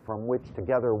something from which,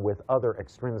 together with other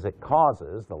extrinsic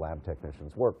causes, the lab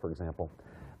technician's work, for example,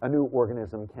 a new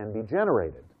organism can be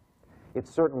generated.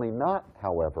 It's certainly not,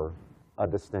 however, a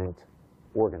distinct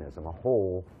organism, a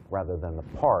whole rather than the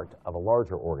part of a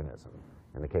larger organism.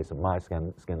 In the case of my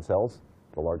skin cells,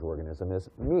 the large organism is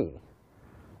me.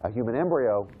 A human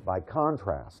embryo, by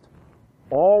contrast,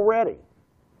 already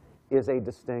is a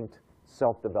distinct,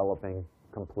 self-developing,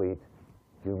 complete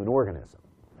human organism,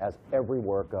 as every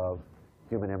work of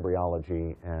human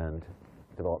embryology and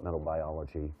developmental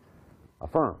biology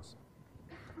affirms.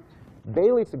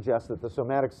 Bailey suggests that the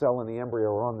somatic cell and the embryo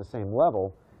are on the same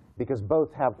level because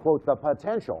both have, quote, the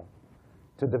potential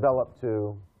to develop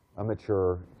to a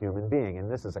mature human being. And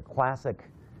this is a classic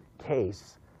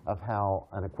case of how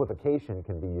an equivocation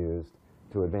can be used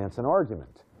to advance an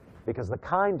argument, because the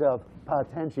kind of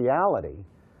potentiality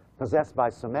possessed by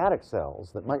somatic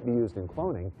cells that might be used in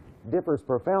cloning differs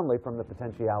profoundly from the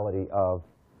potentiality of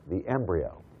the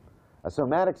embryo. A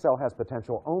somatic cell has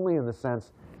potential only in the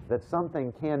sense that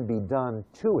something can be done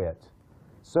to it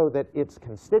so that its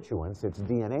constituents, its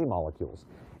DNA molecules,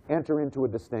 enter into a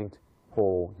distinct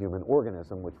whole human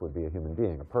organism, which would be a human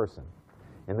being, a person.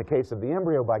 In the case of the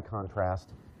embryo, by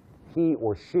contrast, he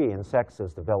or she, and sex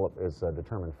is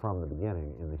determined from the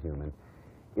beginning in the human,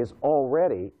 is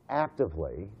already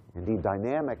actively, indeed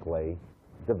dynamically,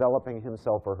 developing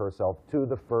himself or herself to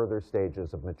the further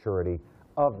stages of maturity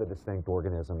of the distinct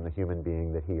organism, the human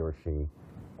being that he or she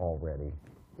already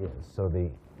is. So the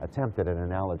attempt at an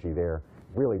analogy there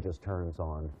really just turns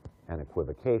on an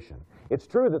equivocation. It's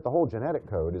true that the whole genetic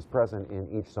code is present in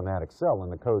each somatic cell,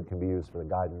 and the code can be used for the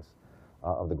guidance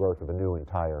of the growth of a new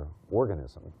entire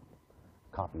organism,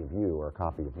 a copy of you or a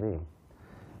copy of me.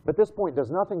 But this point does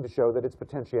nothing to show that its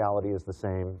potentiality is the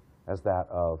same as that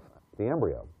of the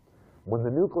embryo. When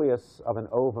the nucleus of an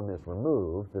ovum is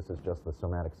removed, this is just the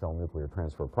somatic cell nuclear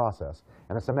transfer process,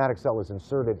 and a somatic cell is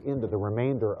inserted into the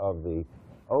remainder of the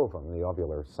ovum, the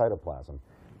ovular cytoplasm,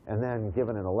 and then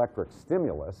given an electric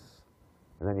stimulus,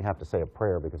 and then you have to say a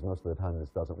prayer because most of the time this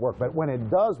doesn't work. But when it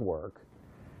does work,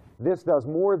 this does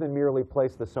more than merely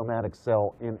place the somatic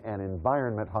cell in an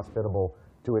environment hospitable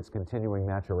to its continuing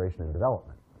maturation and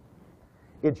development.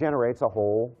 It generates a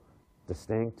whole,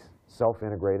 distinct,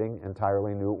 self-integrating,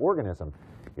 entirely new organism.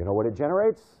 You know what it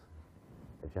generates?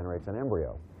 It generates an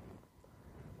embryo.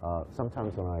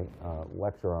 Sometimes when I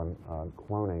lecture on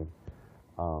cloning,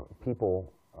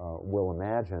 people will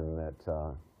imagine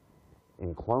that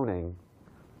in cloning,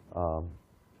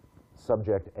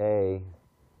 subject A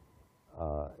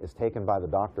is taken by the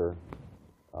doctor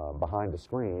behind a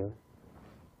screen,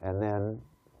 and then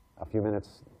a few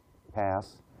minutes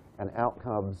pass, and out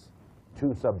comes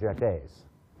two subject A's,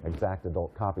 exact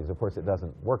adult copies. Of course, it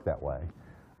doesn't work that way.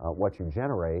 What you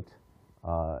generate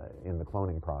in the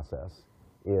cloning process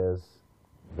is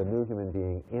the new human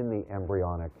being in the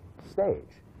embryonic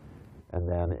stage. And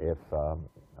then if,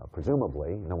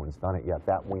 presumably, no one's done it yet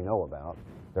that we know about,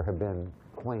 there have been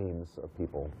claims of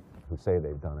people who say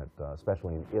they've done it,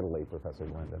 especially in Italy, Professor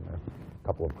Glendon. There are a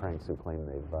couple of cranks who claim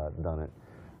they've done it.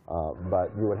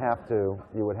 But you would have to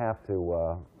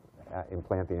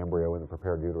implant the embryo in the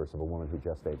prepared uterus of a woman who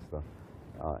gestates the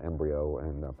embryo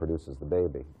and produces the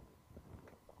baby.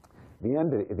 The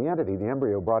entity, the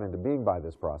embryo brought into being by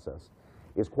this process,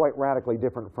 is quite radically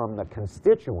different from the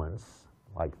constituents,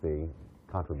 like the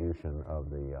contribution of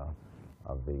the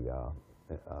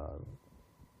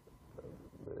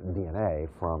DNA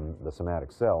from the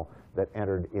somatic cell that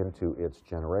entered into its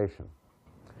generation.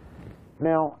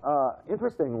 Now,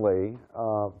 interestingly,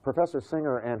 Professor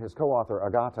Singer and his co-author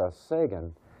Agata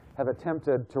Sagan have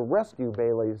attempted to rescue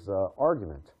Bailey's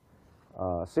argument.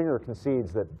 Singer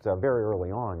concedes that very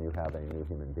early on you have a new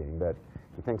human being, but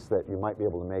he thinks that you might be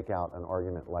able to make out an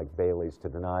argument like Bailey's to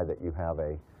deny that you have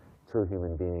a true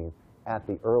human being at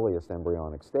the earliest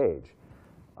embryonic stage.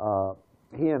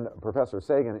 He and Professor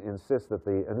Sagan insist that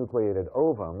the enucleated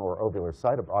ovum, or ovular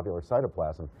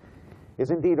cytoplasm,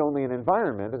 is indeed only an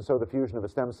environment, and so the fusion of a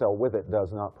stem cell with it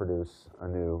does not produce a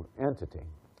new entity.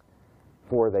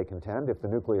 For, they contend, if the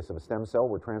nucleus of a stem cell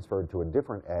were transferred to a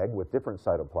different egg with different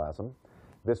cytoplasm,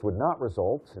 this would not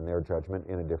result, in their judgment,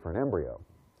 in a different embryo.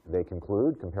 They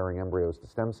conclude, comparing embryos to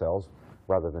stem cells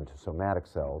rather than to somatic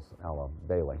cells, a la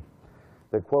Bailey,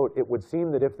 that, quote, it would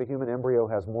seem that if the human embryo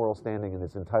has moral standing and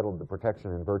is entitled to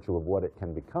protection in virtue of what it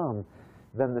can become,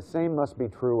 then the same must be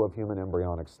true of human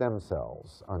embryonic stem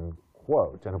cells,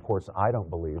 unquote. And of course, I don't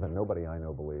believe, and nobody I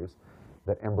know believes,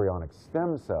 that embryonic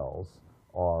stem cells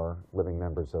are living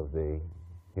members of the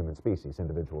human species,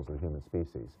 individuals of the human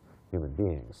species, human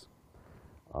beings.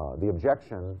 The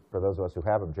objection, for those of us who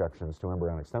have objections to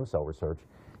embryonic stem cell research,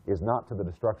 is not to the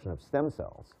destruction of stem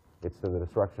cells. It's to the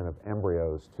destruction of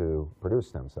embryos to produce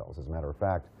stem cells. As a matter of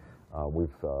fact, we've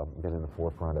been in the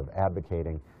forefront of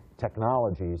advocating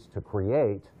technologies to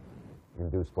create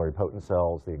induced pluripotent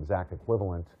cells, the exact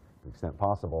equivalent, to the extent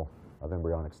possible, of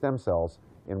embryonic stem cells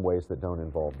in ways that don't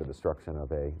involve the destruction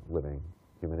of a living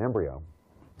human embryo.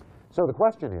 So the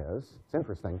question is, it's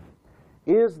interesting,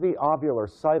 is the ovular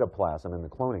cytoplasm in the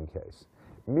cloning case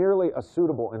merely a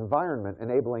suitable environment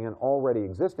enabling an already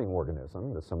existing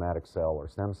organism, the somatic cell or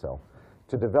stem cell,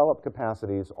 to develop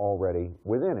capacities already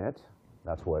within it.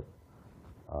 That's what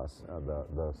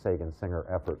the Sagan-Singer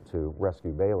effort to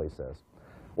rescue Bailey says.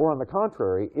 Or on the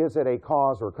contrary, is it a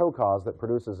cause or co-cause that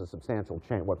produces a substantial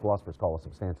change, what philosophers call a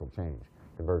substantial change,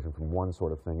 conversion from one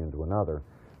sort of thing into another,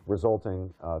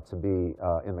 resulting to be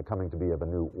in the coming to be of a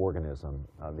new organism,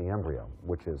 the embryo,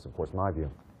 which is, of course, my view.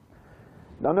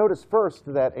 Now notice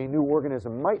first that a new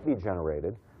organism might be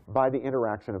generated by the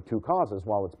interaction of two causes,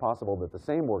 while it's possible that the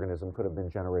same organism could have been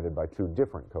generated by two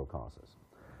different co-causes.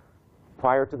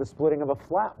 Prior to the splitting of a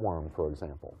flatworm, for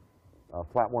example. A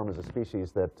flatworm is a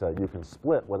species that you can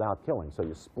split without killing. So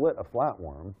you split a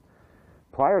flatworm.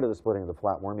 Prior to the splitting of the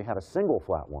flatworm, you had a single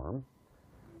flatworm,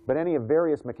 but any of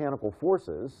various mechanical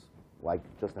forces, like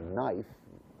just a knife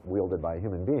wielded by a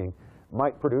human being,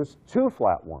 might produce two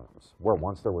flatworms, where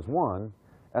once there was one,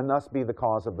 and thus be the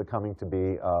cause of the coming to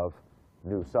be of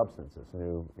new substances,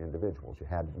 new individuals. You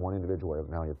had one individual,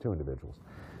 now you have two individuals.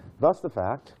 Thus the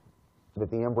fact that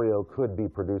the embryo could be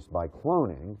produced by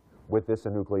cloning with this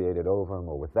enucleated ovum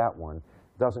or with that one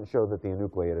doesn't show that the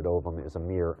enucleated ovum is a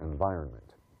mere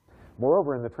environment.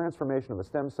 Moreover, in the transformation of a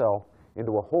stem cell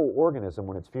into a whole organism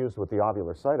when it's fused with the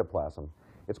ovular cytoplasm,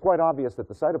 it's quite obvious that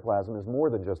the cytoplasm is more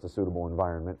than just a suitable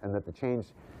environment and that the change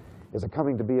is a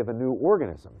coming to be of a new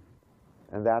organism.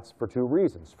 And that's for two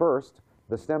reasons. First,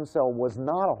 the stem cell was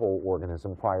not a whole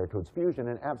organism prior to its fusion,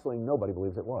 and absolutely nobody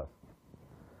believes it was.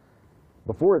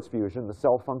 Before its fusion, the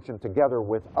cell functioned together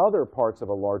with other parts of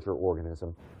a larger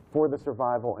organism for the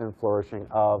survival and flourishing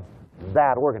of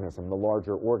that organism, the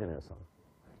larger organism,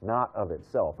 not of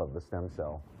itself, of the stem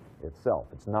cell itself.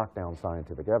 It's knockdown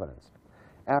scientific evidence.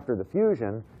 After the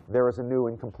fusion, there is a new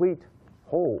and complete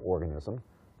whole organism,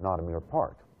 not a mere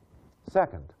part.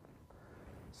 Second,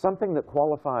 something that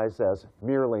qualifies as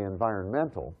merely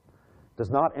environmental does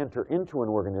not enter into an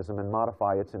organism and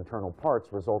modify its internal parts,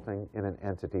 resulting in an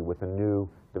entity with a new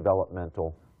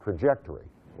developmental trajectory,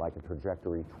 like a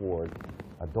trajectory toward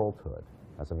adulthood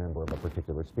as a member of a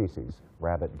particular species,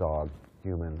 rabbit, dog,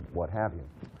 human, what have you.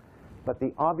 But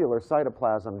the ovular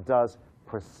cytoplasm does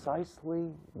precisely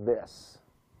this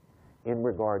in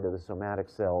regard to the somatic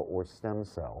cell or stem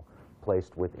cell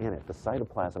placed within it. The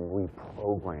cytoplasm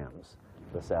reprograms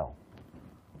the cell,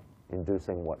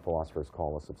 inducing what philosophers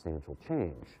call a substantial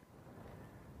change.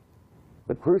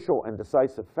 The crucial and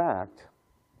decisive fact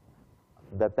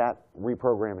that that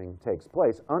reprogramming takes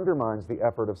place undermines the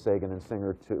effort of Sagan and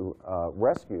Singer to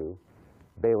rescue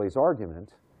Bailey's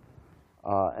argument,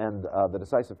 and the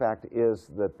decisive fact is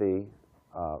that the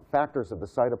factors of the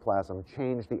cytoplasm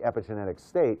change the epigenetic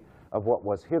state of what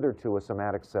was hitherto a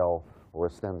somatic cell or a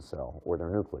stem cell or their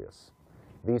nucleus.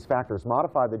 These factors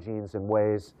modify the genes in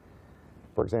ways,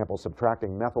 for example,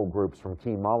 subtracting methyl groups from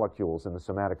key molecules in the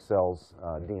somatic cell's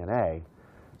DNA,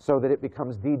 so that it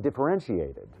becomes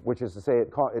de-differentiated, which is to say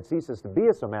it ceases to be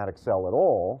a somatic cell at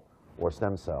all, or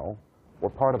stem cell, or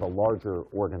part of a larger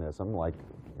organism, like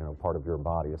part of your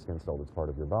body, a skin cell that's part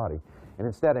of your body, and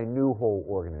instead a new whole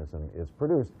organism is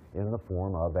produced in the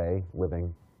form of a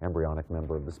living embryonic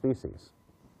member of the species.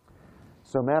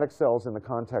 Somatic cells in the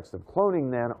context of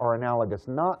cloning, then, are analogous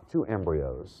not to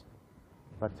embryos,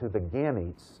 but to the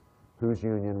gametes whose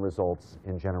union results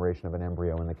in generation of an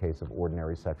embryo in the case of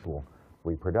ordinary sexual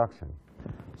reproduction.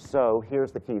 So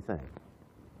here's the key thing.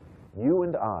 You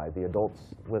and I, the adults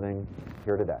living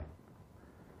here today,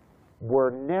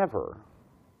 were never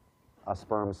a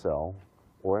sperm cell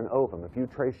or an ovum. If you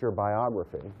trace your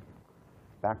biography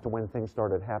back to when things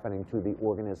started happening to the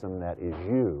organism that is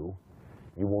you,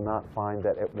 you will not find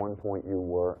that at one point you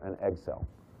were an egg cell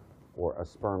or a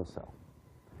sperm cell.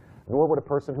 Nor would a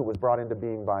person who was brought into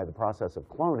being by the process of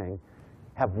cloning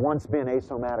have once been a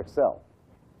somatic cell.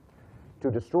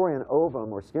 To destroy an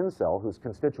ovum or skin cell whose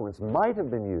constituents might have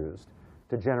been used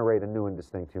to generate a new and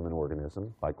distinct human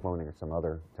organism by cloning or some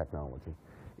other technology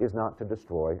is not to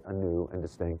destroy a new and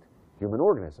distinct human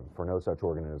organism, for no such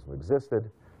organism existed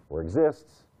or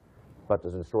exists. But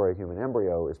to destroy a human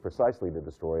embryo is precisely to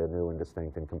destroy a new and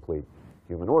distinct and complete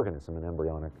human organism, an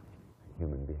embryonic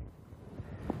human being.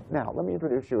 Now, let me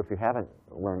introduce you, if you haven't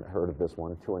heard of this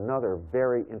one, to another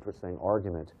very interesting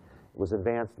argument. It was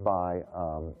advanced by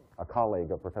a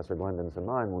colleague of Professor Glendon's and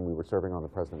mine when we were serving on the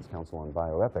President's Council on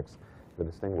Bioethics, the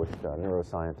distinguished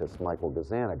neuroscientist Michael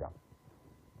Gazzaniga.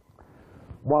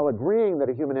 While agreeing that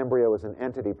a human embryo is an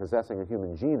entity possessing a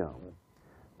human genome,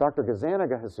 Dr.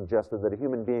 Gazzaniga has suggested that a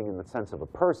human being in the sense of a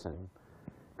person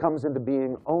comes into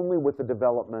being only with the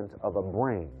development of a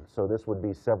brain. So this would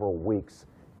be several weeks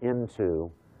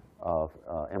into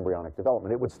embryonic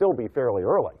development. It would still be fairly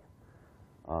early,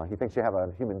 He thinks you have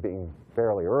a human being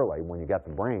fairly early when you get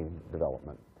the brain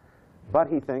development. But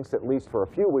he thinks at least for a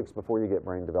few weeks before you get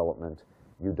brain development,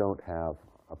 you don't have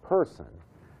a person.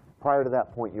 Prior to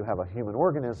that point, you have a human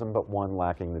organism, but one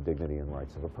lacking the dignity and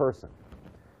rights of a person.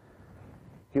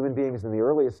 Human beings in the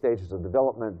earliest stages of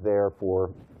development,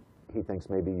 therefore, he thinks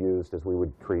may be used as we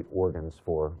would treat organs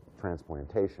for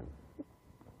transplantation.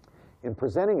 In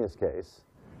presenting his case,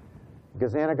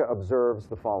 Gazzaniga observes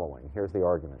the following. Here's the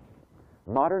argument.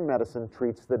 Modern medicine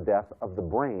treats the death of the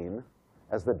brain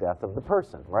as the death of the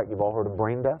person, right? You've all heard of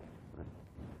brain death?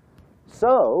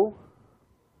 So,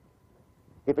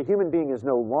 if a human being is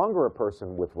no longer a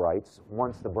person with rights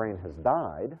once the brain has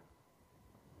died,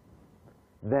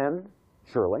 then,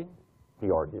 surely,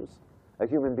 he argues, a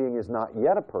human being is not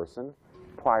yet a person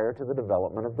prior to the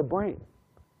development of the brain.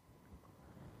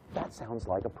 That sounds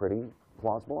like a pretty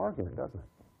plausible argument, doesn't it?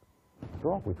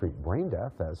 After all, if we treat brain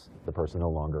death as the person no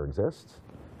longer exists,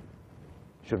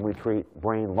 shouldn't we treat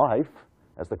brain life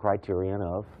as the criterion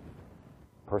of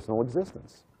personal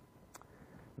existence?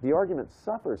 The argument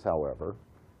suffers, however,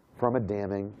 from a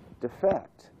damning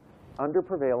defect. Under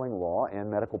prevailing law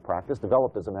and medical practice,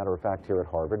 developed as a matter of fact here at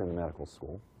Harvard in the medical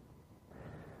school,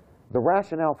 the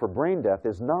rationale for brain death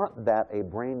is not that a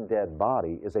brain-dead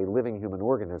body is a living human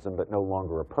organism but no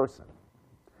longer a person.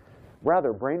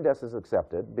 Rather, brain death is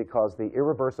accepted because the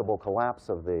irreversible collapse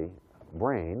of the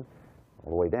brain, all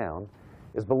the way down,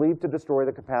 is believed to destroy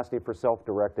the capacity for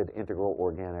self-directed integral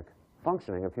organic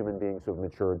functioning of human beings who have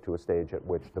matured to a stage at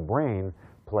which the brain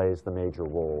plays the major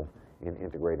role in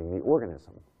integrating the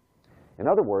organism. In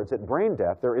other words, at brain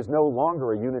death, there is no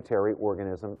longer a unitary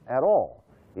organism at all,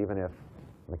 even if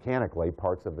mechanically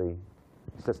parts of the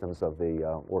systems of the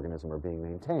organism are being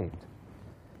maintained.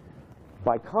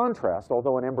 By contrast,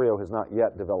 although an embryo has not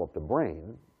yet developed a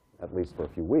brain, at least for a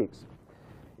few weeks,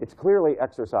 it's clearly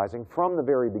exercising from the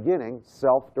very beginning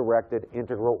self-directed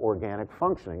integral organic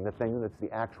functioning, the thing that's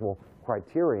the actual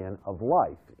criterion of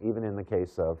life, even in the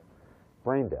case of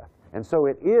brain death. And so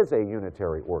it is a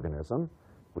unitary organism,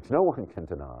 which no one can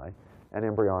deny, an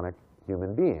embryonic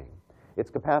human being. Its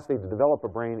capacity to develop a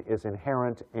brain is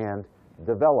inherent and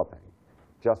developing,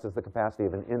 just as the capacity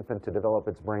of an infant to develop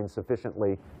its brain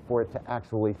sufficiently for it to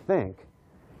actually think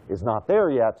is not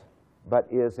there yet, but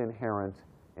is inherent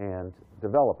and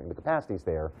developing. The capacity is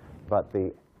there, but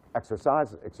the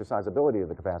exercisability of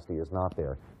the capacity is not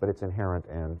there, but it's inherent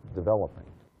and developing.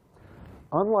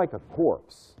 Unlike a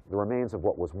corpse, the remains of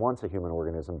what was once a human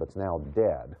organism but's now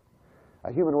dead,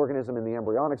 a human organism in the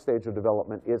embryonic stage of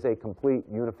development is a complete,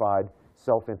 unified,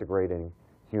 self-integrating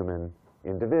human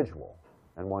individual.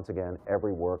 And once again,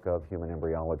 every work of human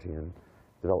embryology and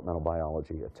developmental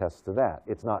biology attests to that.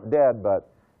 It's not dead,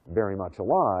 but very much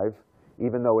alive,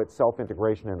 even though its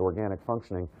self-integration and organic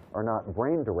functioning are not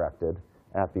brain-directed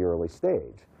at the early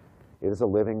stage. It is a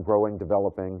living, growing,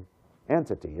 developing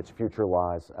entity. Its future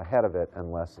lies ahead of it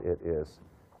unless it is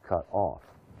cut off.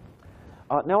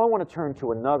 Now I want to turn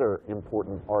to another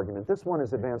important argument. This one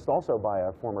is advanced also by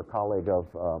a former colleague of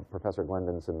Professor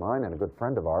Glendon's and mine and a good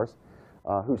friend of ours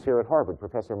who's here at Harvard,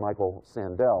 Professor Michael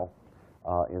Sandel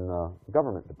in the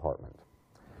government department.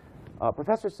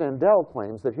 Professor Sandel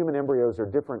claims that human embryos are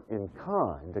different in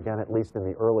kind, again at least in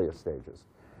the earliest stages,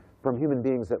 from human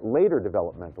beings at later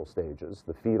developmental stages,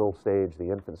 the fetal stage, the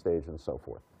infant stage, and so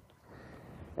forth.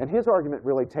 And his argument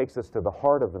really takes us to the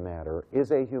heart of the matter.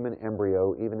 Is a human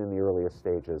embryo, even in the earliest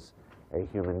stages, a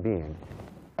human being?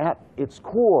 At its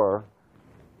core,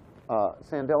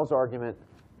 Sandel's argument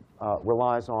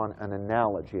relies on an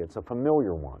analogy. It's a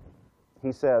familiar one.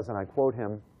 He says, and I quote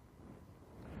him,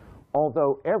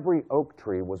 "Although every oak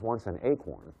tree was once an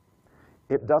acorn,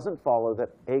 it doesn't follow that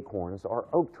acorns are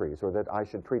oak trees, or that I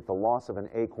should treat the loss of an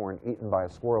acorn eaten by a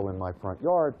squirrel in my front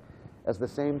yard as the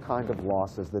same kind of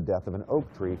loss as the death of an oak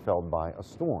tree felled by a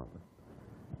storm.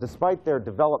 Despite their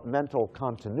developmental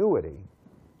continuity,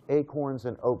 acorns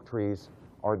and oak trees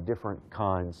are different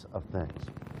kinds of things."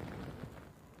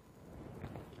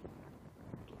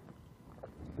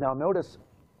 Now notice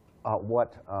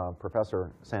what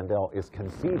Professor Sandel is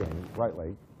conceding,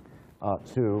 rightly,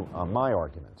 to my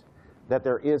argument, that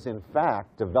there is in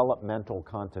fact developmental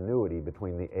continuity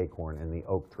between the acorn and the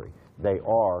oak tree. They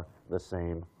are the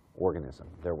same organism.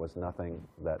 There was nothing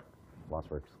that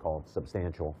philosophers call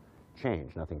substantial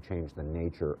change. Nothing changed the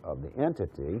nature of the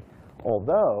entity,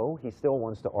 although he still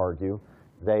wants to argue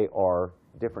they are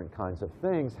different kinds of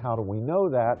things. How do we know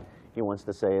that? He wants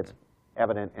to say it's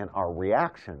evident in our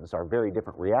reactions, our very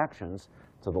different reactions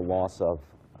to the loss of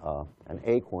an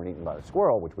acorn eaten by a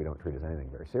squirrel, which we don't treat as anything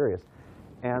very serious,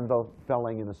 and the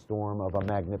felling in a storm of a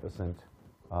magnificent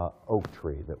oak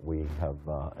tree that we have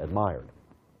admired.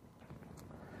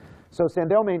 So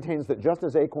Sandel maintains that just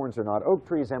as acorns are not oak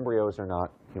trees, embryos are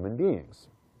not human beings,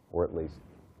 or at least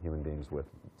human beings with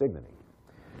dignity.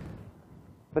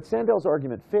 But Sandel's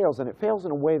argument fails, and it fails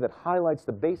in a way that highlights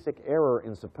the basic error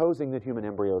in supposing that human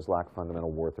embryos lack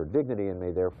fundamental worth or dignity and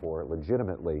may therefore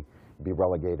legitimately be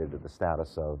relegated to the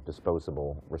status of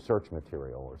disposable research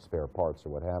material or spare parts or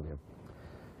what have you.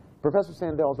 Professor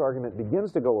Sandel's argument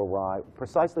begins to go awry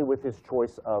precisely with his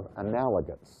choice of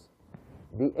analogous.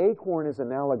 The acorn is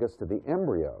analogous to the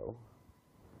embryo,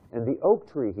 and the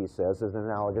oak tree, he says, is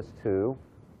analogous to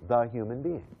the human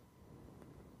being.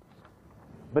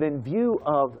 But in view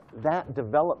of that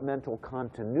developmental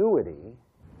continuity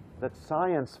that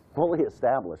science fully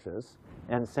establishes,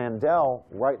 and Sandel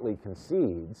rightly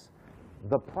concedes,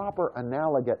 the proper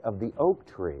analogate of the oak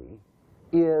tree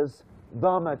is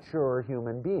the mature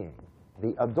human being,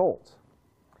 the adult.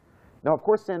 Now, of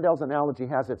course, Sandel's analogy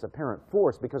has its apparent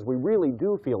force because we really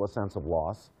do feel a sense of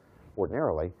loss,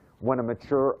 ordinarily, when a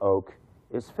mature oak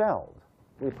is felled.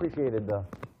 We appreciated the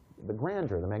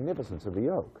grandeur, the magnificence of the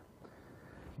oak.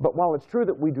 But while it's true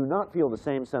that we do not feel the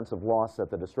same sense of loss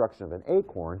at the destruction of an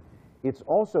acorn, it's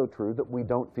also true that we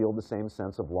don't feel the same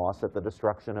sense of loss at the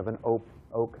destruction of an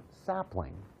oak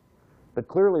sapling. But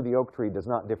clearly the oak tree does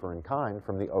not differ in kind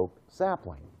from the oak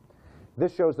sapling.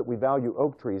 This shows that we value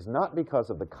oak trees not because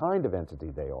of the kind of entity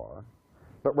they are,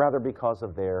 but rather because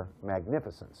of their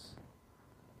magnificence,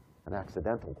 an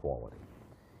accidental quality.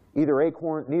 Neither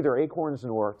acorns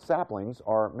nor saplings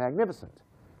are magnificent,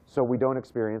 so we don't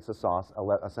experience a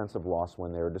sense of loss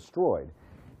when they're destroyed.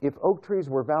 If oak trees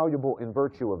were valuable in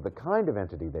virtue of the kind of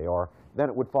entity they are, then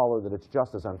it would follow that it's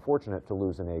just as unfortunate to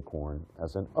lose an acorn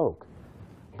as an oak.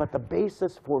 But the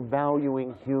basis for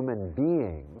valuing human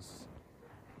beings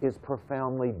is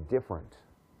profoundly different.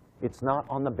 It's not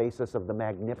on the basis of the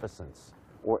magnificence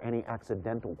or any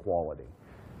accidental quality.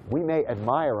 We may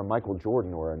admire a Michael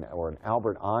Jordan or an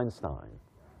Albert Einstein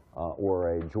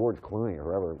or a George Clooney or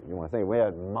whoever you want to think. We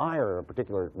admire a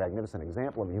particular magnificent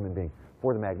example of a human being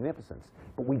for the magnificence.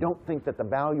 But we don't think that the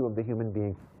value of the human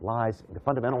being lies, the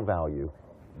fundamental value,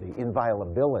 the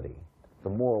inviolability, the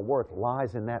moral worth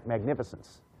lies in that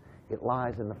magnificence. It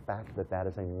lies in the fact that that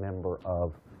is a member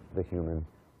of the human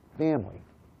family.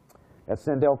 As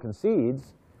Sandel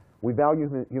concedes, we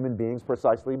value human beings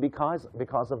precisely because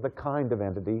of the kind of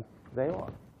entity they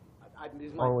are.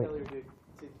 This is my failure to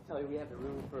tell you we have the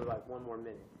room for like one more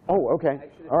minute. Oh, okay.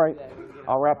 All right.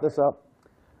 I'll wrap this up.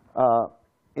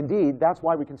 Indeed, that's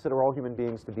why we consider all human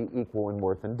beings to be equal in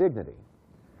worth and dignity.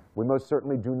 We most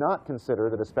certainly do not consider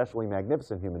that especially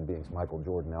magnificent human beings, Michael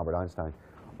Jordan, Albert Einstein,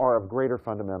 are of greater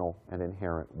fundamental and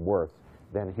inherent worth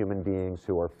than human beings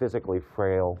who are physically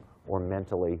frail or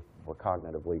mentally or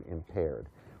cognitively impaired.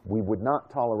 We would not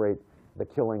tolerate the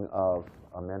killing of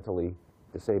a mentally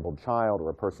disabled child or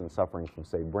a person suffering from,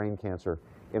 say, brain cancer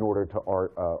in order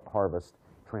to harvest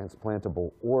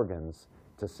transplantable organs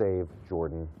to save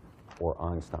Jordan or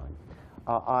Einstein.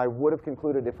 I would have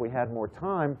concluded, if we had more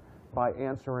time, by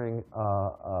answering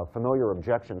a familiar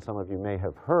objection some of you may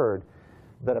have heard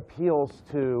that appeals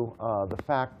to the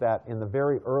fact that in the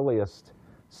very earliest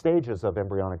stages of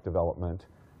embryonic development,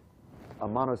 a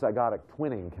monozygotic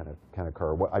twinning can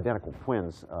occur, identical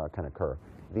twins can occur.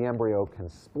 The embryo can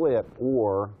split,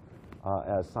 or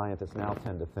as scientists now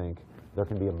tend to think, there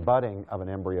can be a budding of an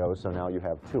embryo, so now you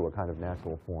have two, a kind of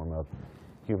natural form of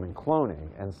human cloning.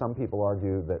 And some people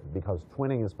argue that because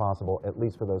twinning is possible, at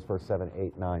least for those first 7,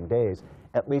 8, 9 days,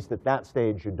 at least at that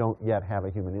stage you don't yet have a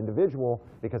human individual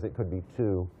because it could be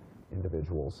two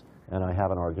individuals. And I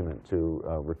have an argument to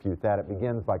refute that. It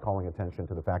begins by calling attention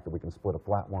to the fact that we can split a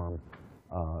flatworm.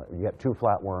 You get two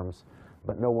flatworms,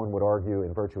 but no one would argue,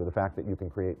 in virtue of the fact that you can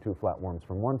create two flatworms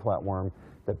from one flatworm,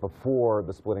 that before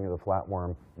the splitting of the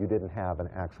flatworm, you didn't have an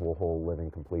actual whole living,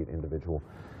 complete individual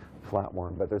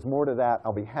flatworm. But there's more to that.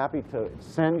 I'll be happy to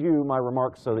send you my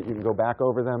remarks so that you can go back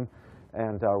over them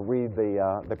and read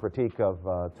the critique of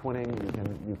twinning.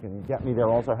 You can get me there.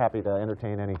 Also happy to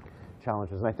entertain any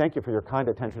challenges. And I thank you for your kind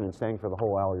attention and staying for the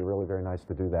whole hour. You're really very nice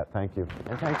to do that. Thank you.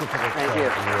 And thank you for this.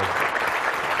 Thank you.